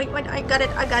 Oh, wait, I got it.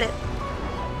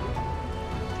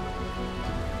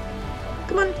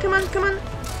 Come on.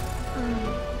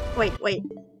 Wait.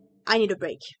 I need a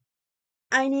break.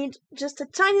 I need just a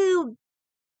tiny little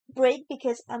break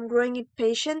because I'm growing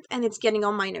impatient and it's getting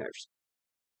on my nerves.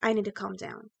 I need to calm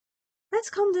down. Let's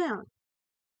calm down.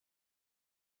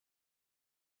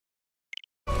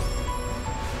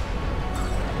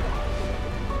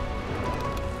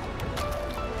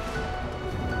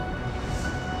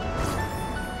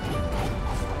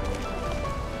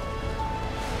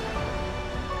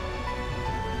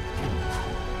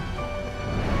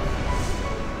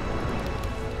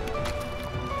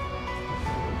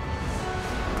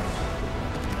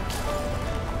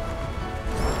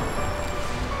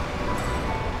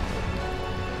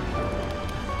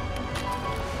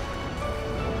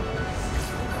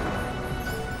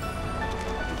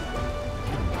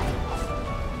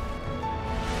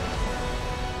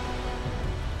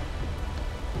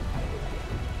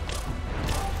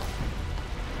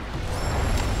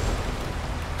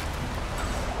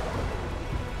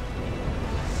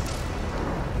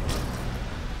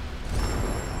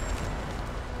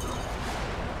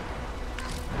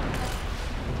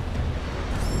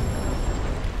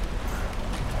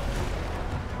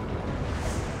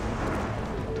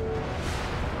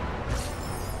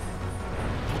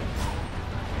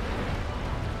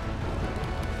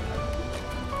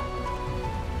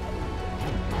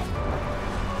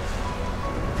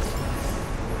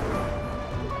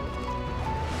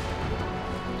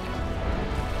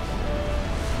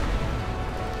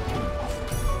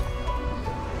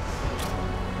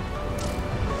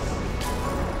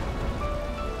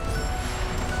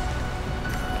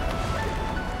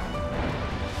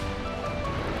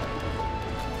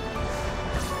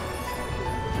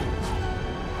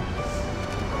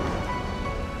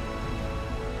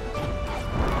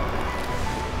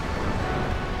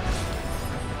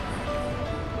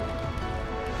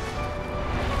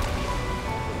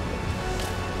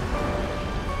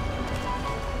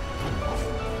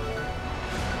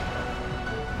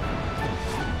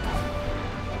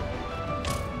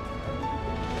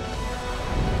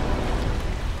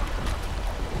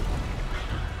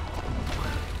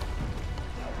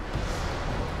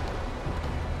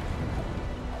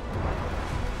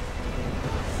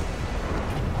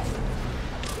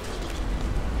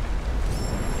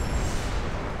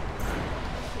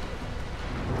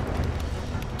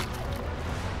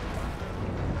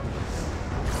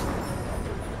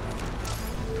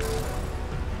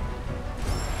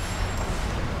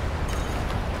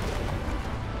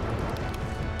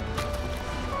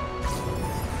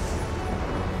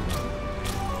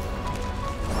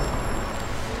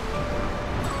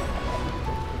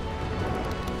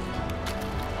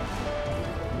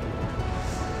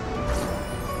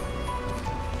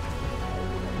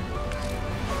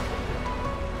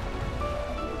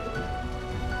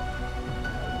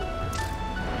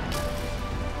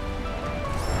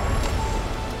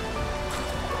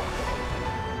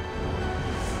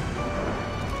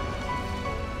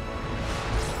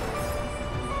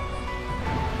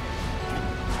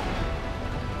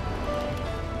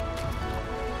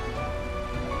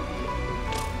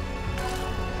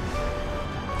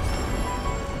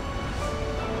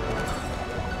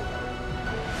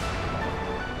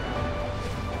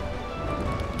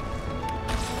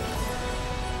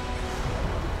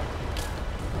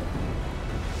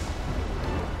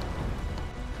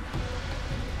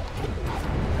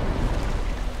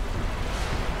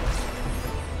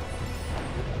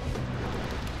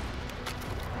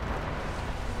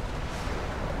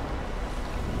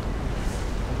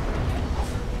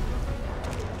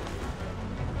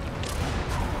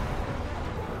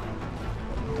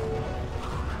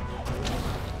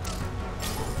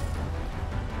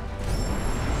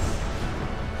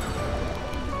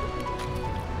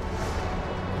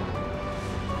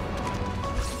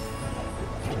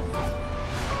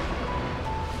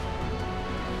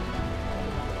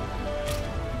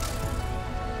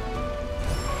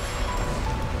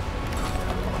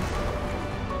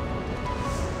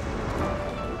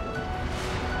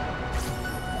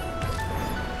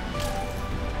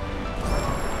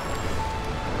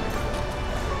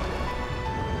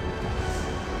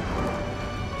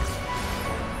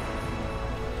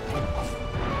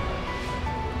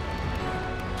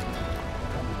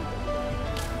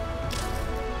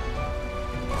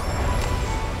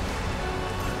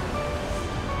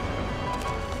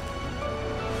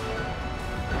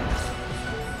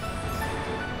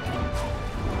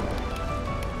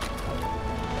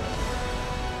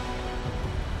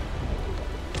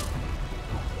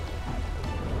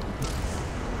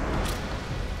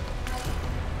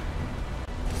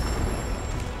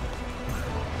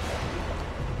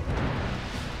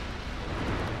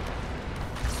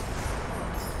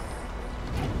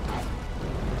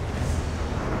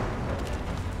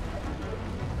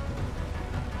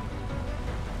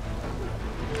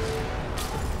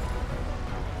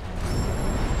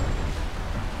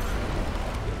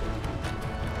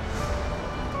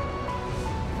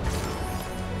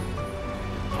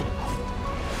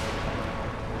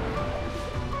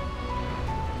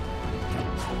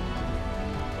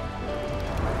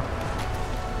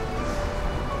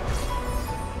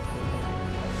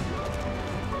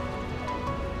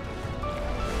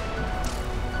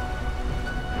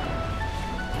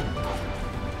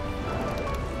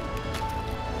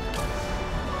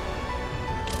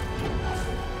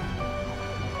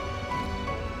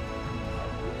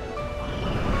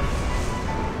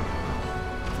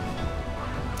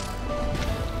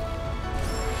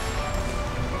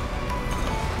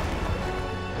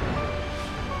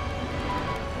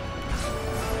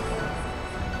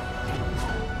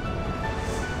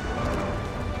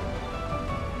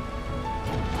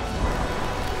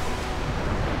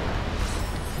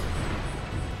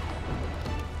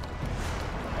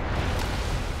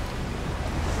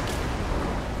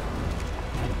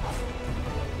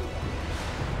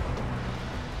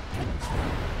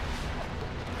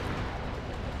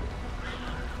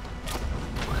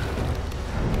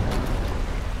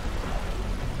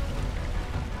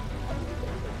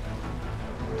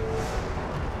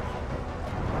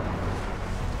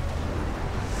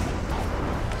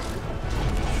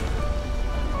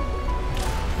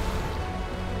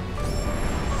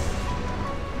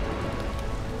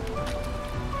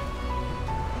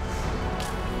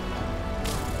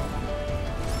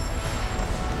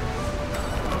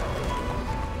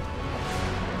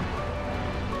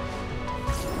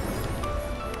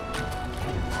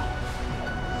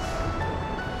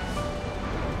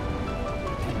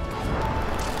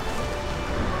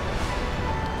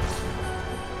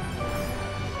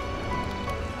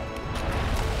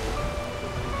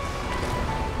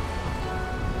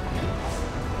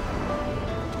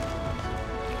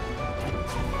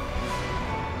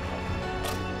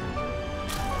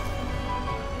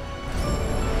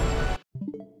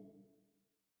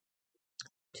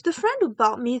 to the friend who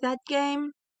bought me that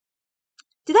game.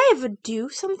 Did I ever do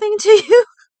something to you?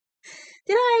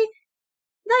 Did I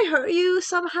did I hurt you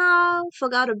somehow?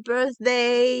 Forgot a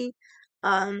birthday?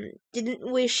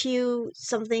 Didn't wish you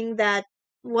something that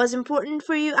was important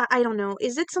for you? I don't know.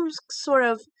 Is it some sort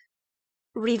of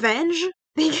revenge?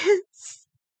 Because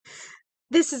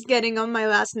this is getting on my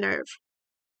last nerve.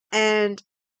 And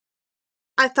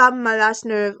I thought my last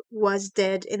nerve was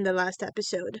dead in the last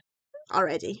episode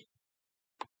already.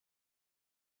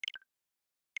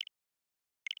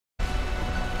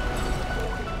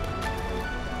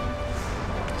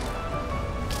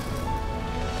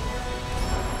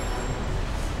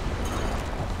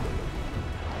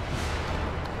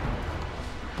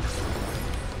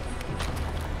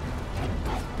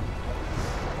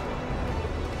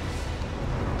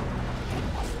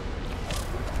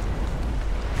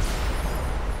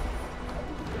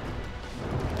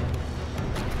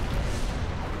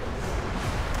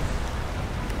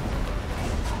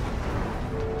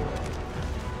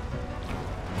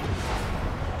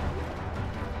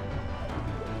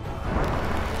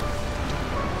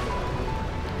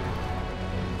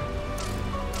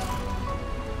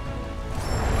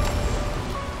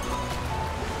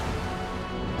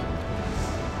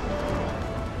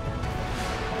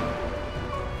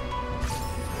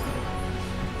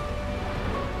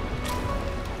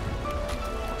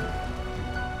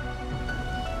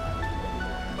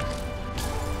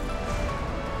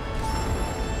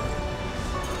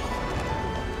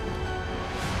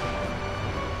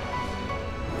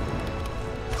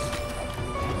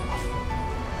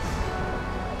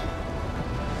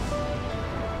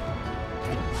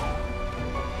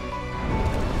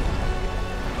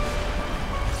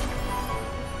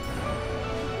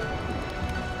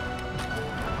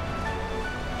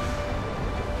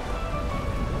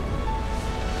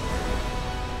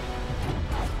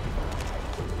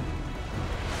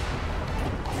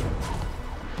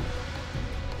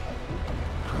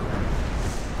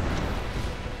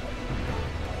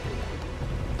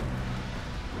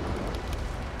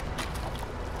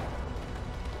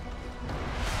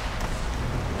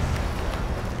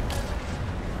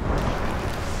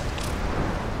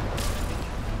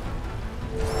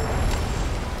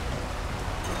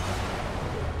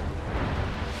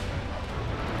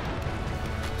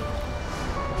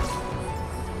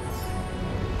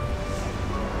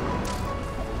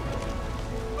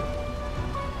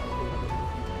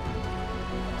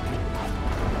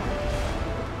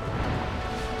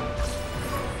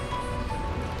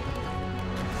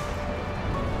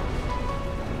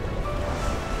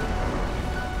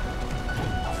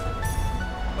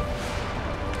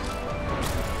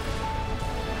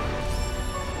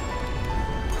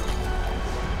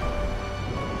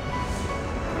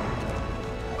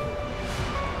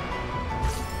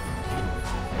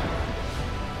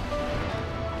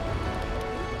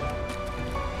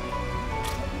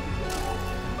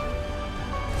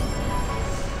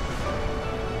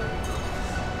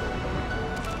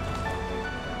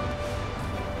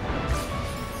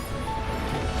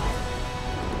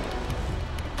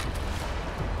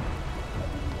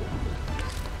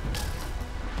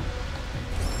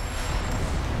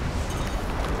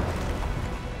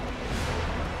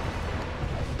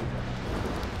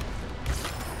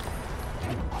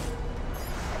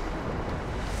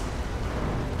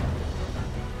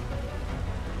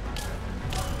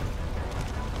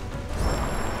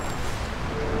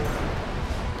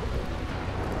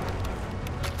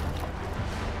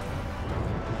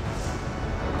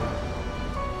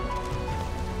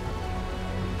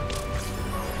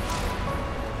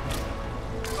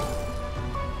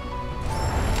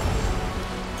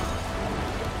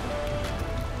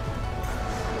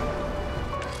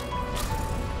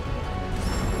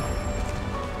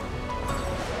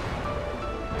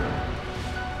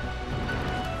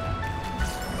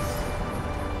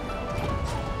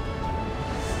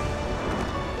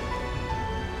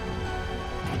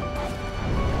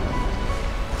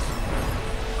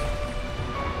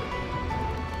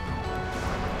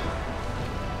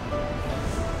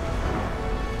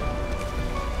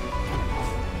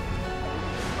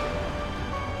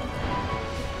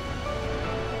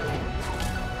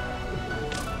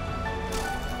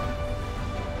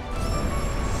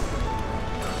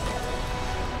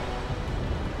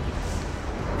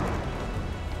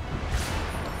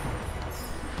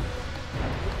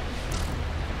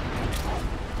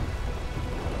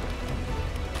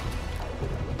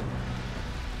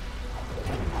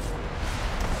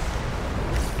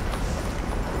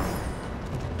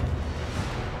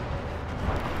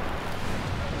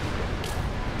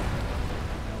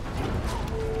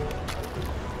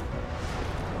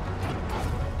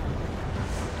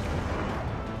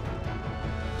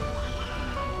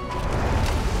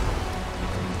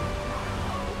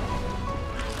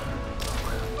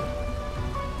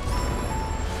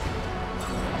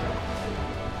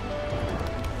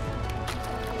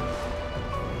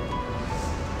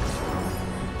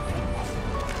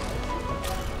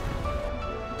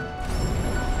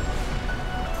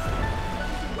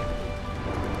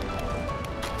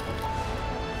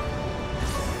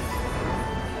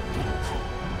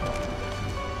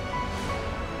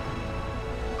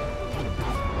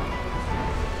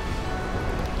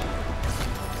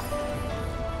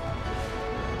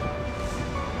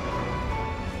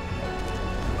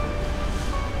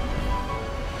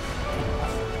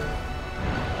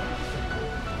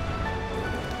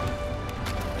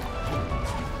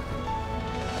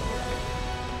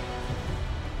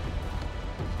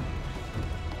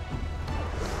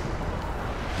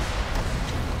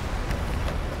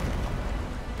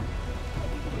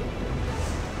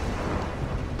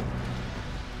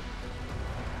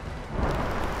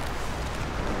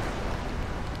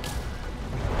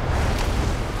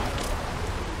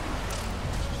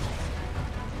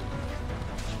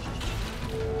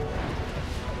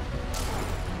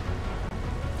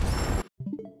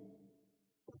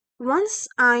 once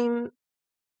I'm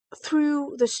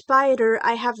through the spider,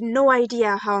 I have no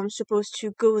idea how I'm supposed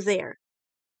to go there.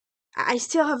 I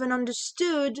still haven't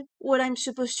understood what I'm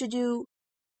supposed to do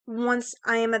once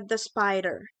I am at the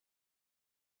spider.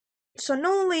 So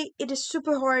not only it is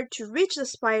super hard to reach the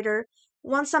spider,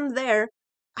 once I'm there,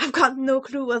 I've got no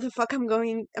clue where the fuck I'm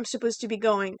supposed to be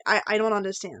going. I don't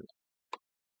understand.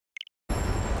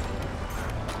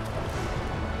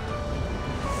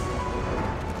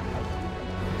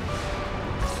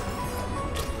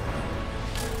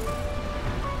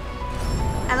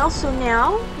 And also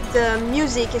now, the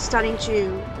music is starting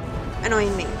to annoy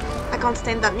me. I can't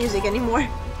stand that music anymore.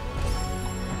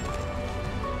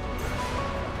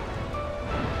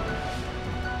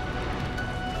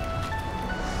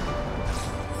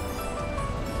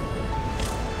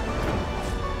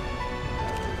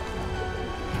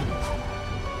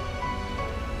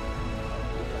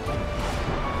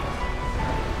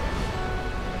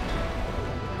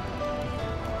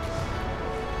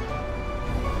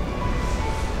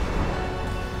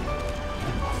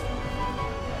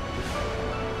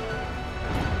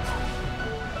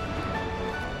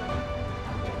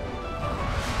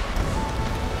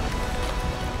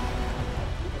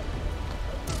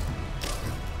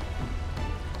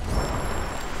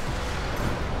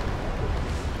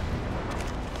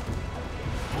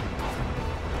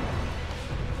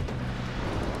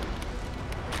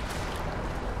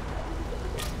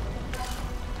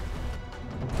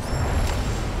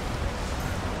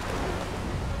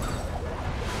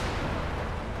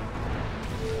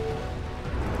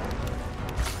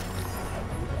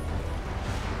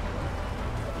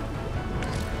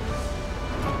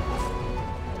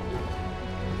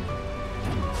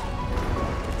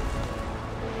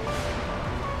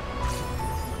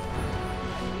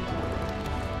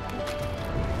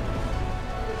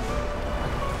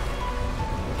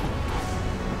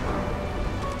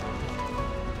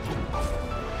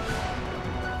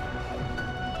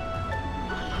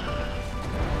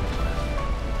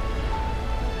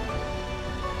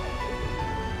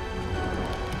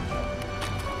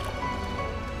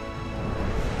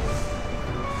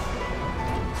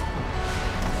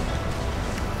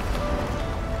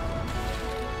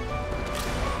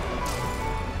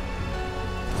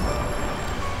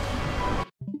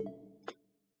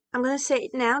 I'm gonna say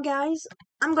it now, guys.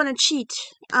 I'm gonna cheat.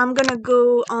 I'm gonna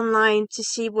go online to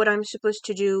see what I'm supposed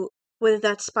to do with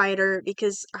that spider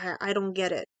because I don't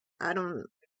get it. I don't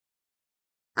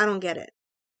get it.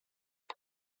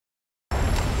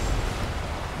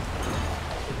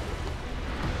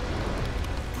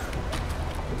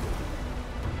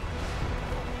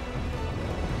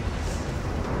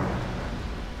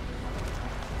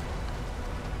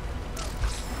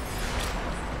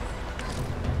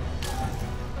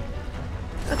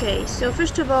 Okay, so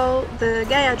first of all, the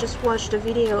guy I just watched a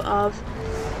video of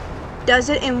does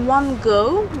it in one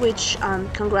go, which,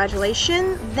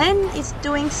 congratulations. Then it's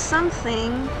doing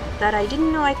something that I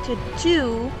didn't know I could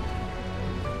do,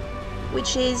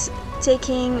 which is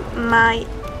taking my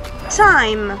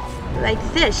time, like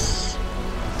this.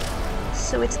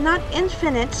 So it's not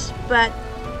infinite, but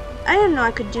I didn't know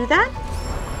I could do that.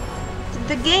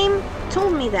 The game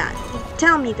told me that,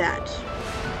 tell me that.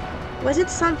 Was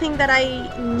it something that I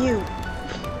knew?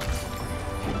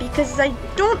 Because I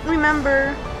don't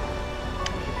remember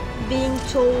being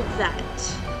told that.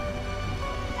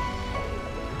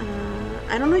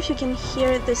 I don't know if you can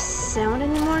hear the sound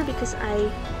anymore because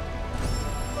I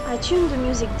tuned the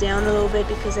music down a little bit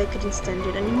because I couldn't stand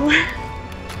it anymore.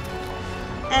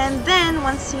 And then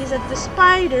once he's at the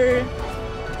spider,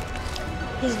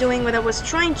 he's doing what I was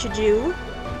trying to do,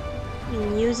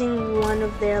 and using one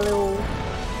of their little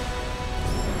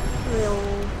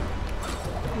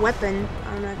weapon,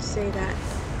 I don't know how to say that,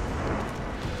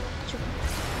 to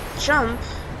jump,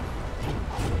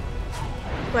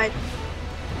 but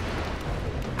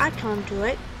I can't do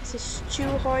it. This is too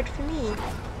hard for me.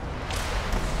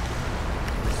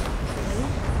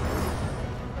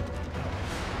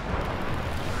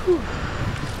 Whew.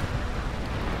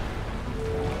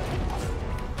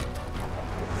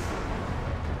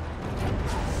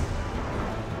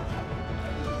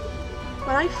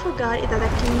 What I forgot is that I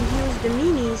can use the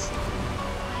minis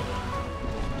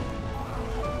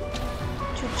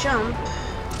to jump.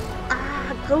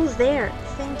 Ah, go there.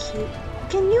 Thank you.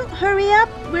 Can you hurry up?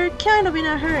 We're kind of in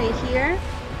a hurry here.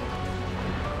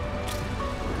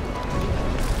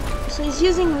 So he's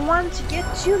using one to get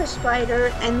to the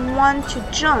spider and one to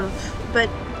jump, but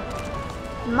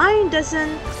mine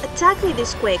doesn't attack me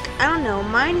this quick. I don't know,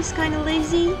 mine is kind of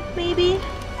lazy, maybe?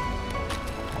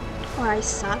 Or I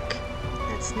suck.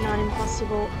 That's not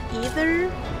impossible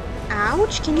either.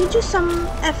 Ouch, can you do some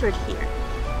effort here?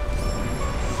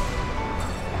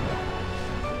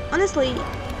 Honestly,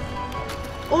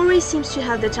 Ori seems to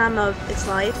have the time of its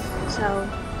life, so...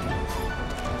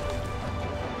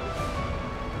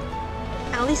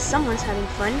 At least someone's having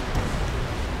fun.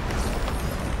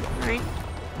 Right?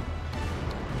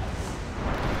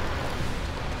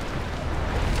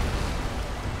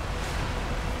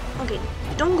 Okay,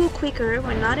 don't go quicker,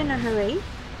 we're not in a hurry.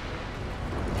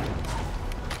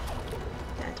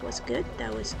 That was good,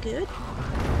 that was good.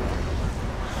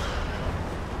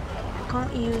 I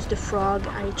can't use the frog,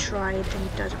 I tried and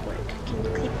it doesn't work. Can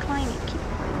you keep climbing, keep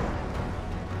climbing.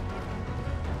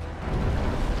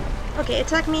 Okay,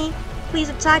 attack me. Please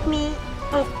attack me.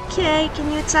 Okay,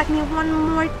 can you attack me one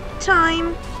more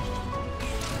time?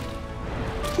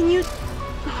 Can you...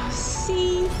 Oh,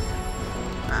 see?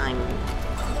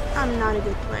 I'm not a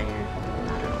good player.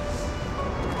 Not at all.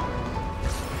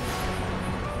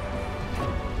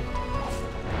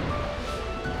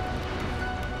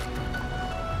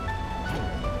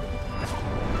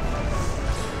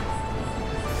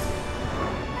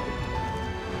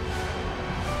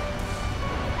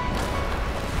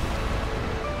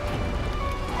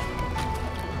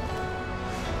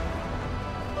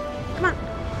 Come on.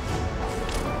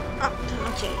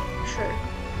 Oh, okay, sure.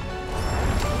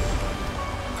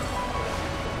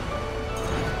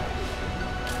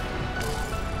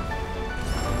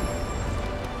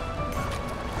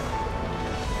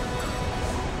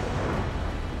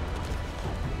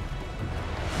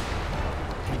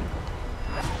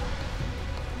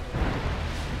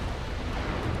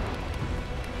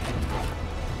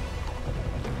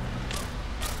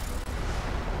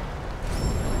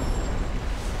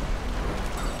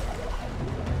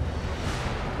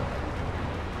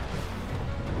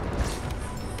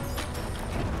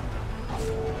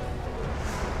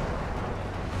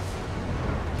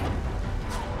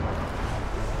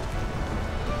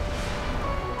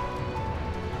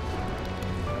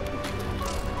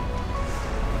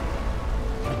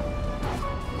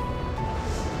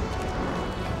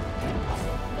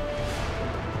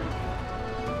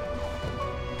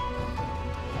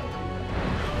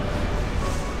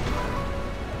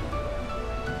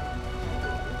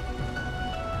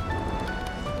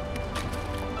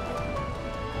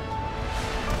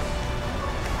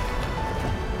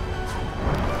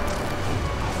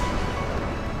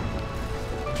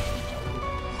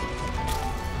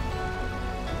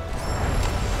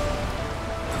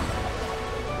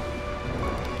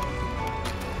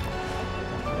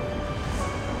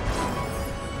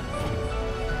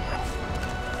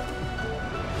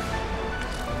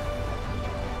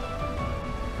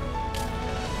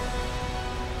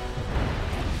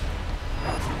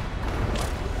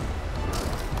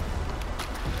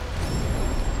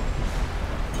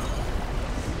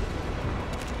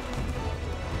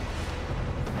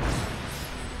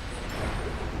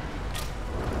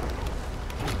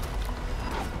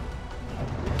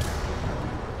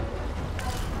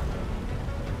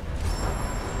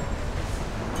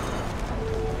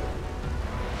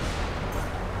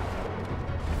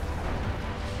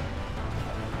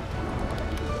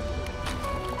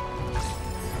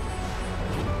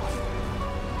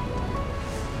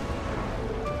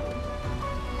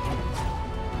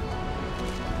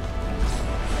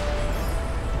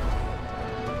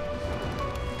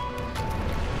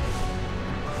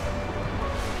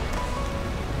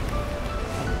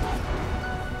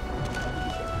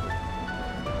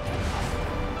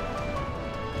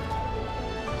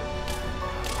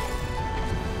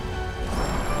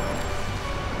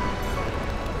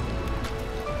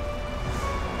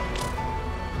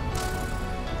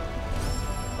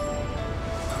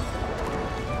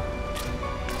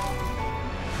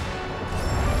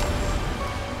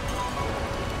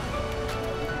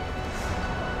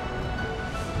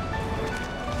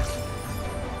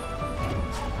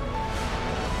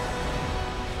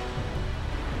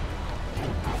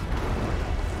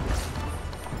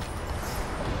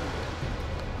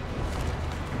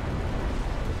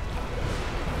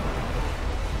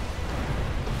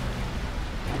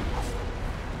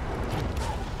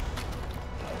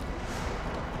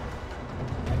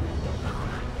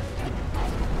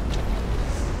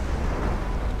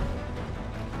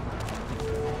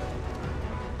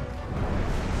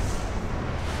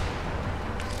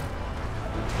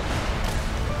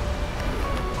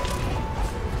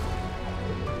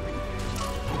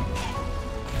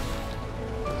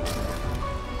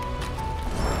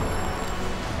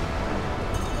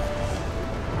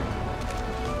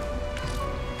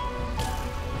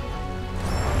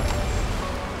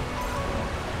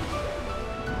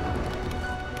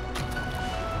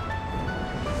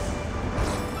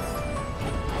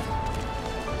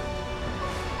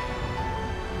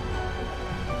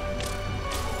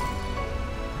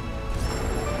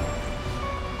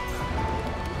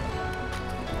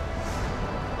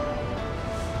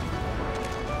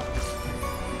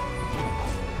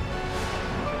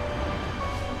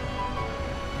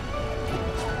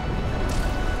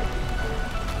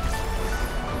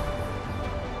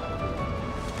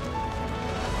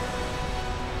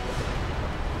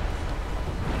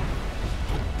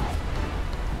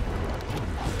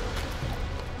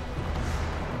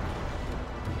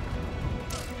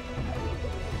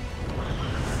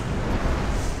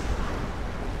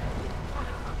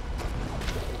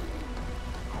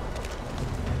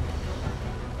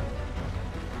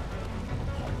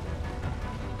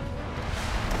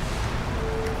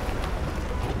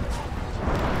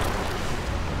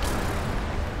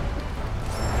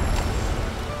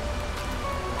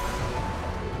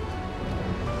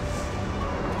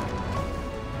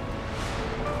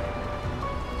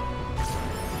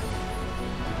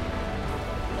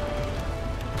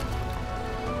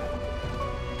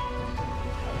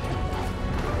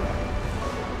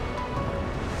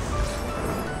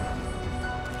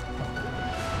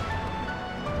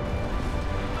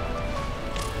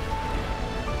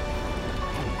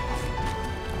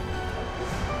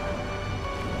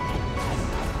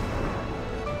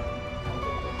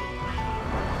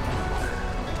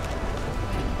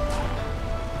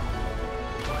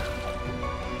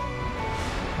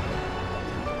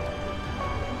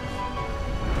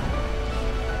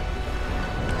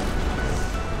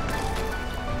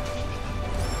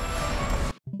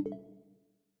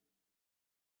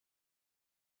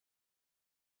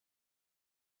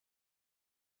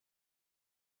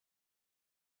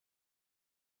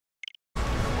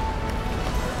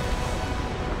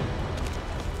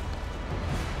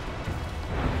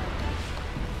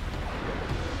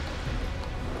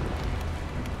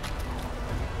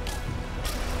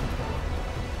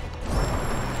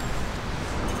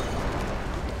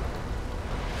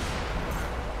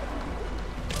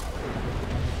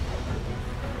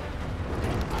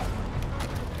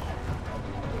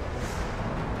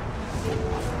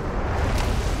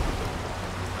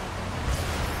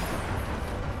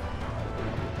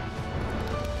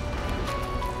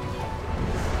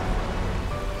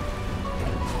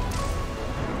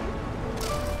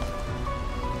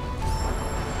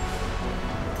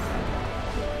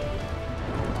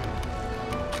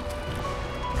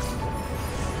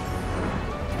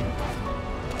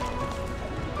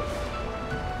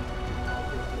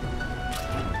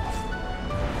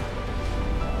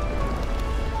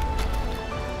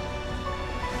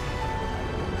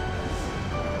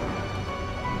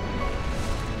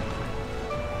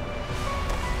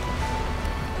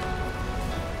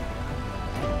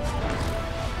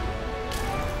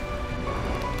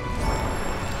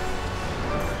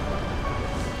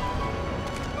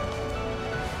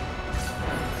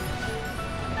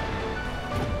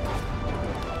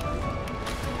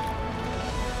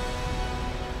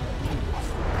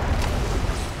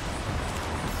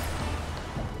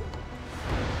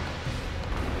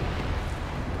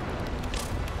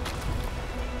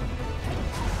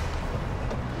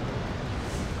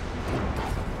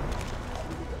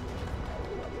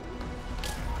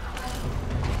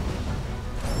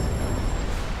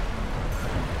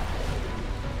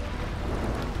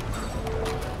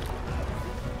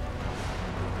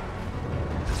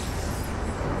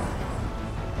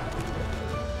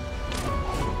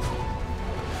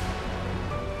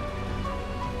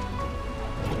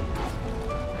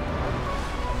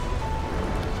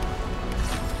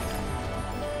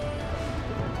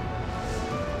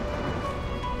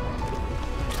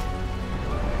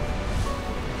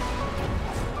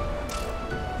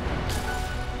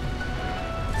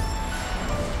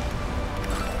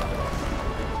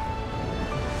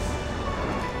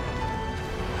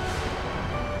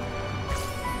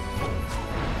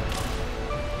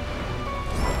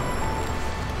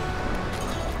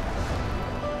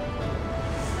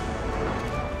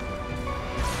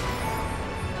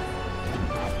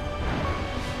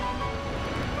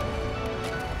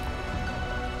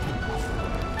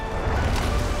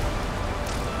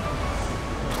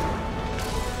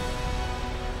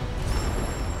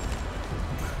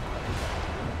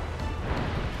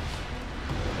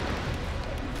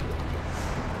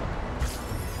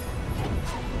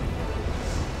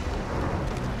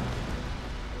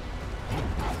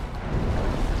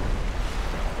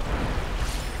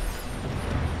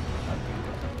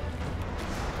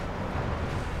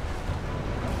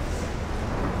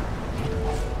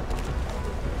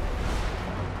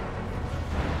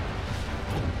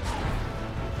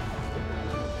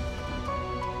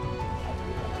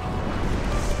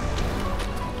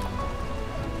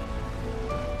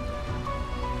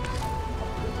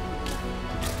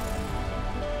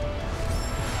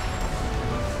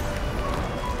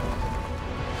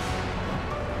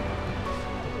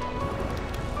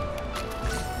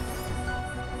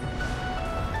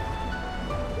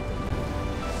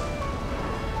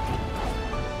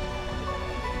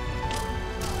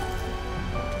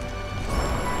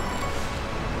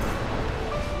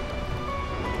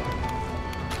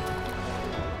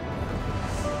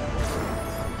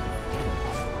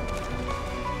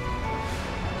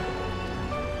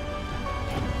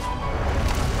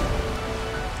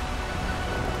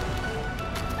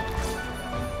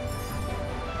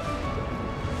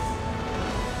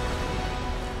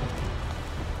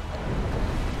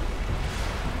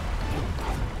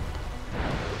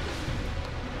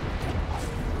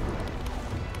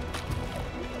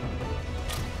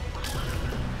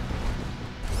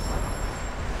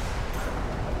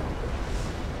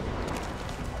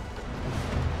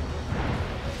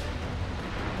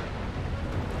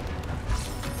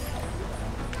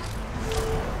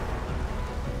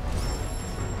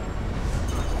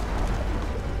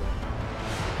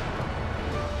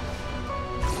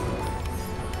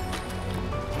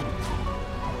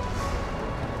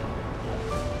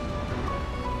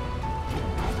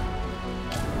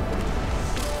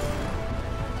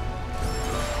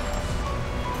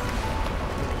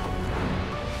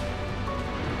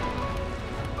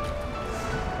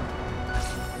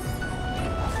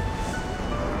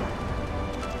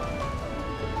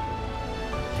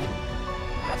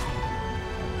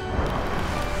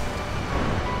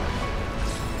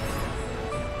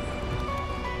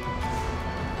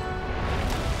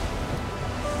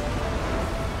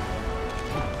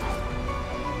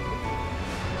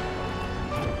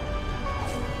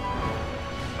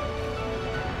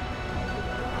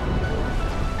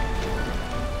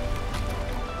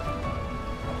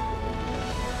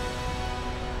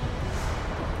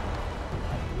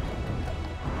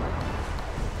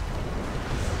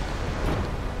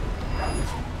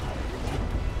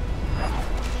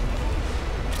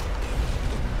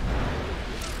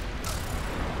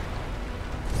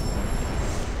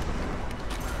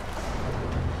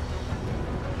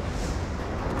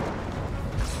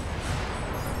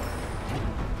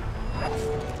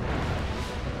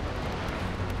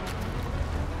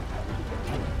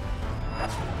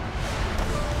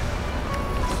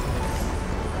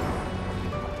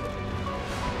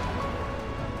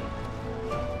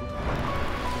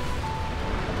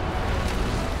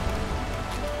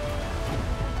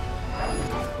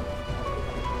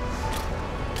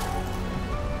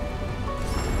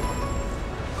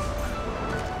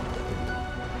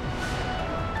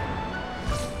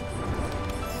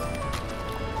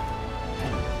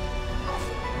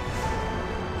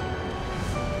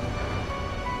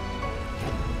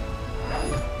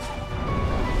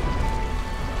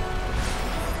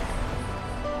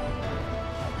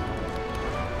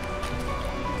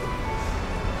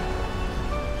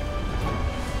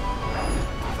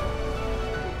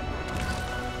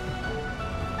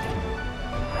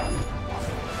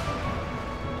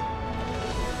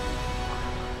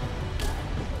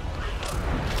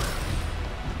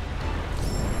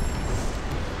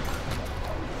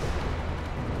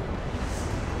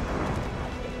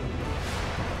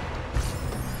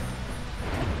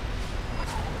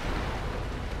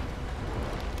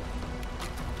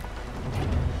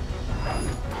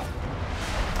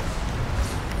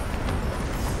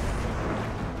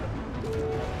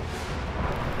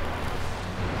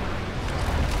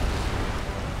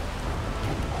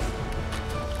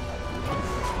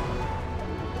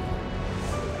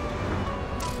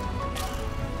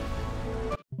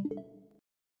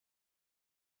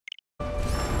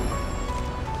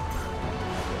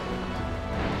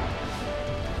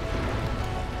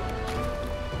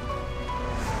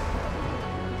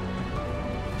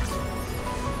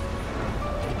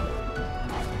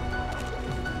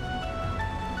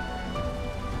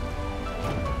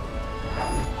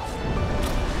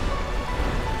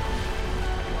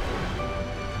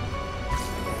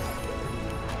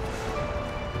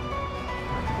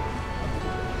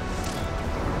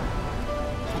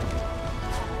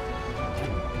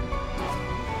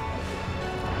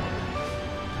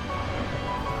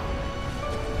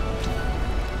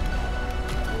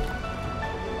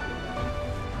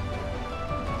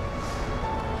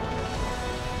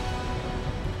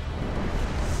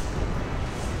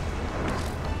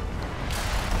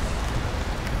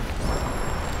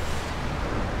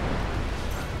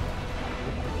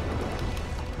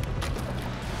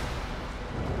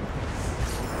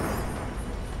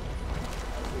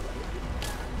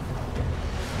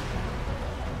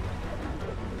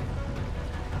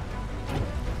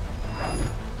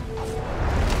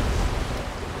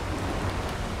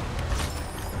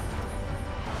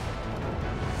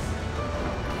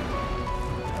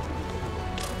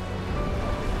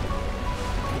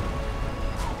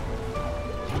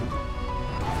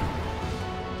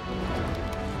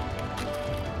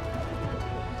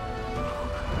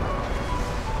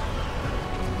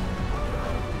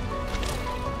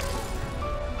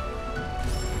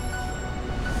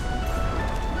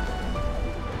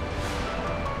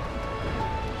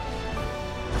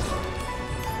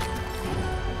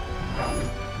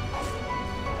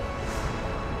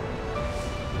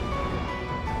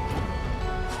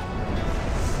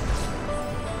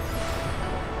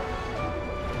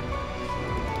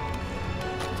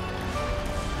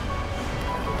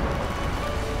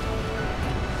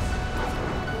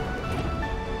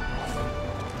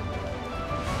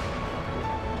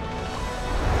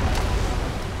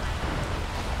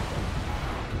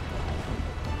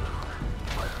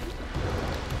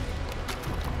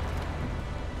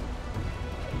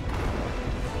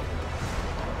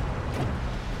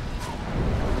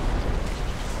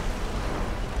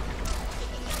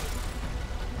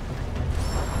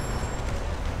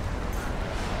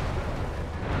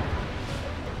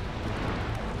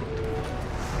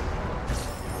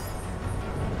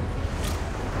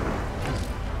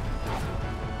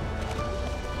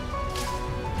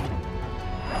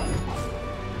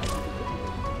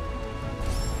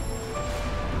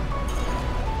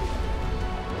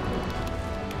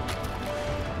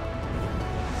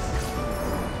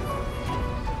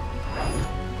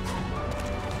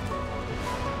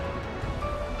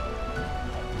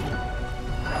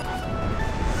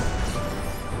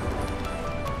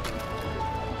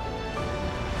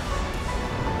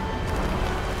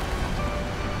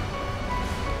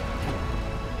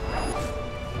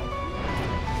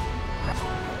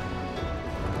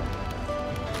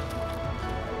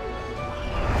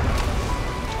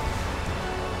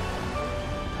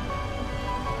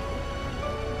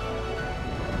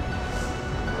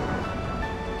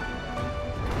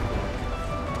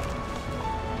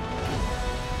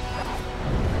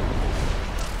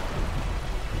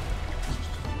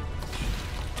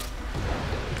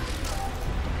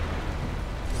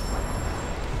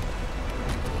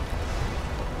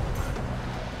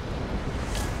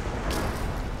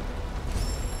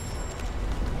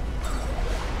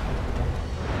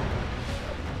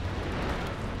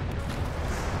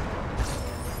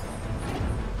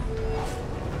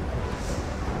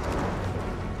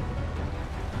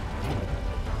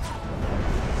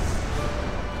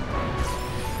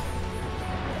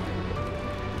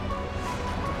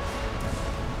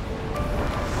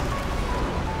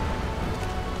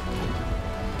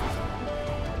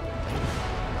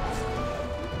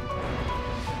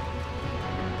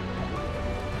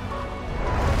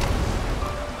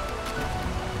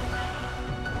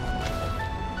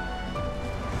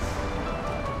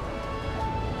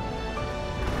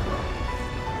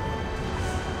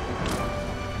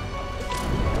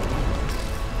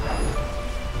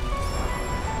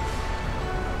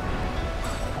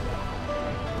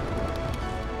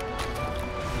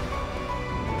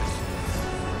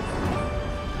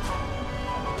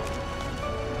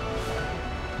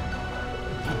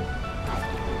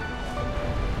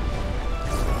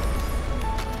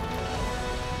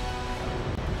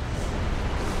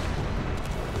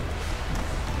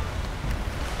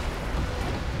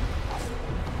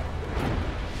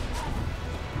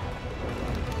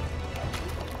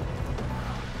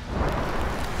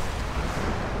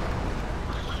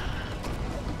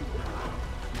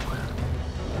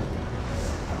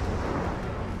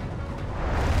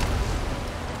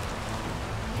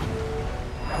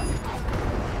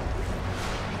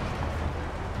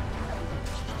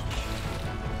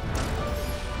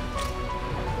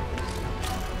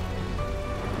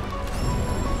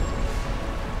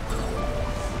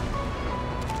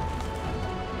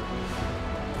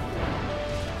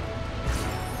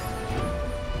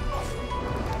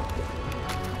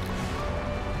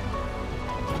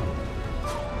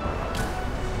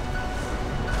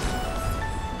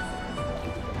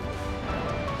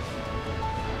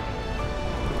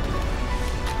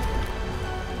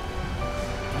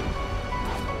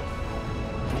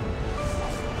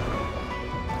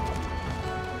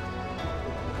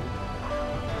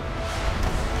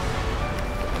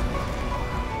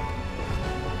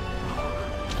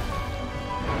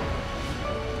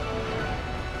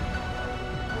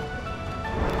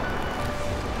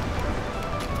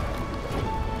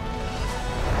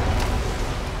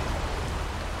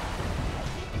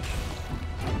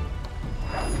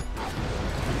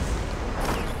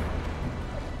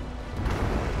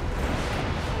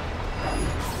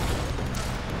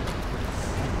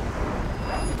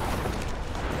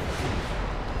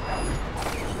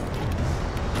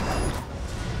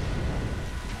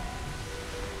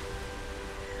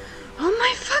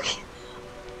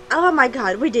 Oh my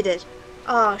god, we did it.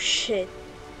 Oh shit.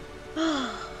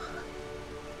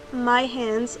 My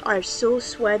hands are so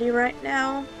sweaty right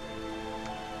now.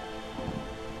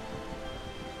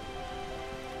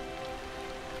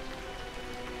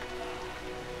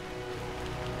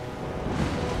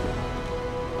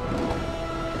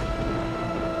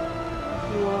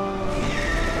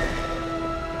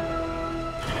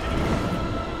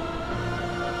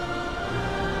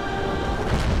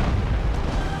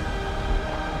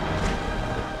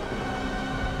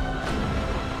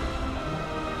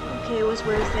 It was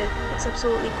worth it. It's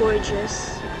absolutely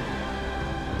gorgeous.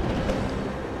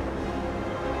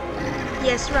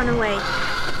 Yes, run away.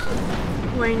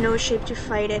 We're in no shape to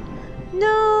fight it.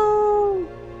 No!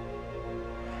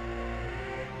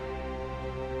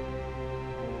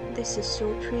 This is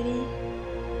so pretty.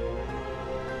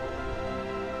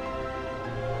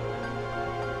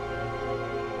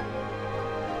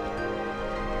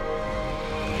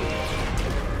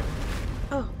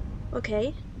 Oh,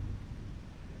 okay.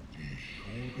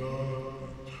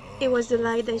 It was the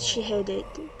light that she hated,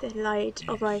 the light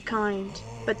of our kind,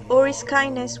 but Ori's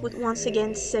kindness would once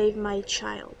again save my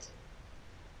child.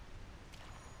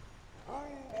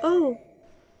 Oh!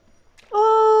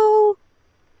 Oh!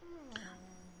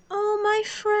 Oh, my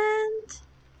friend!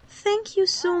 Thank you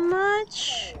so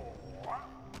much!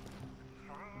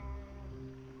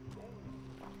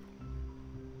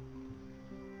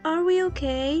 Are we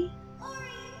okay?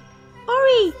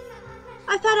 Ori!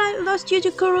 I thought I lost you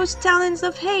to Koro's talents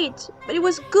of hate, but it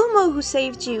was Gumo who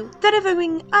saved you,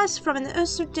 delivering us from an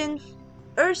uncertain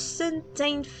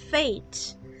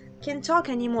fate. Can't talk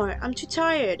anymore, I'm too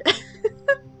tired.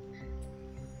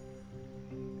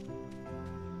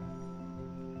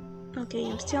 Okay,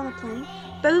 I'm still not playing.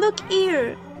 But look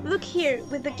here,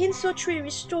 with the Ginso tree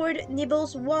restored,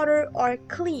 Nibble's water are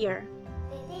clear.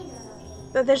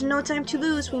 But there's no time to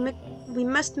lose, we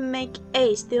must make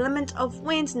haste. The element of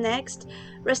wind next,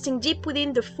 resting deep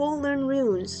within the fallen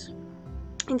runes,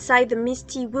 inside the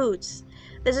misty woods.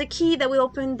 There's a key that will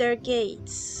open their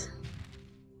gates.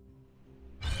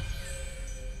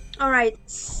 Alright,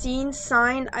 Sein,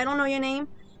 I don't know your name.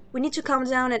 We need to calm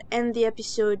down and end the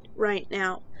episode right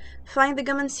now. Find the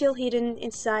Gammon seal hidden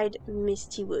inside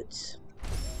Misty Woods.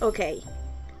 Okay.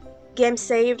 Game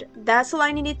saved. That's all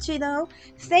I needed to know.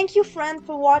 Thank you, friend,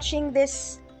 for watching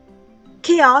this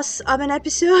chaos of an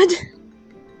episode.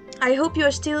 I hope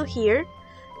you're still here.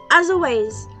 As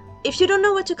always, if you don't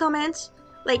know what to comment,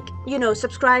 like, you know,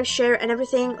 subscribe, share, and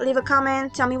everything, leave a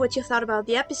comment, tell me what you thought about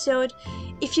the episode.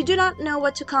 If you do not know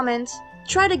what to comment,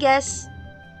 try to guess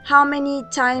how many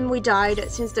times we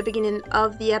died since the beginning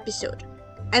of the episode.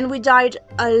 And we died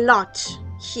a lot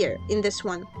here in this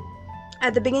one.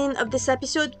 At the beginning of this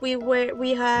episode,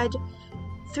 we had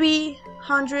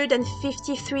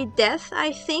 353 deaths,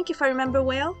 I think, if I remember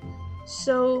well.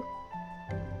 So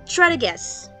try to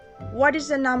guess. What is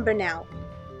the number now?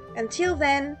 Until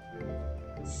then,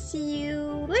 see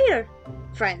you later,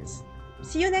 friends.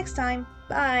 See you next time.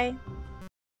 Bye.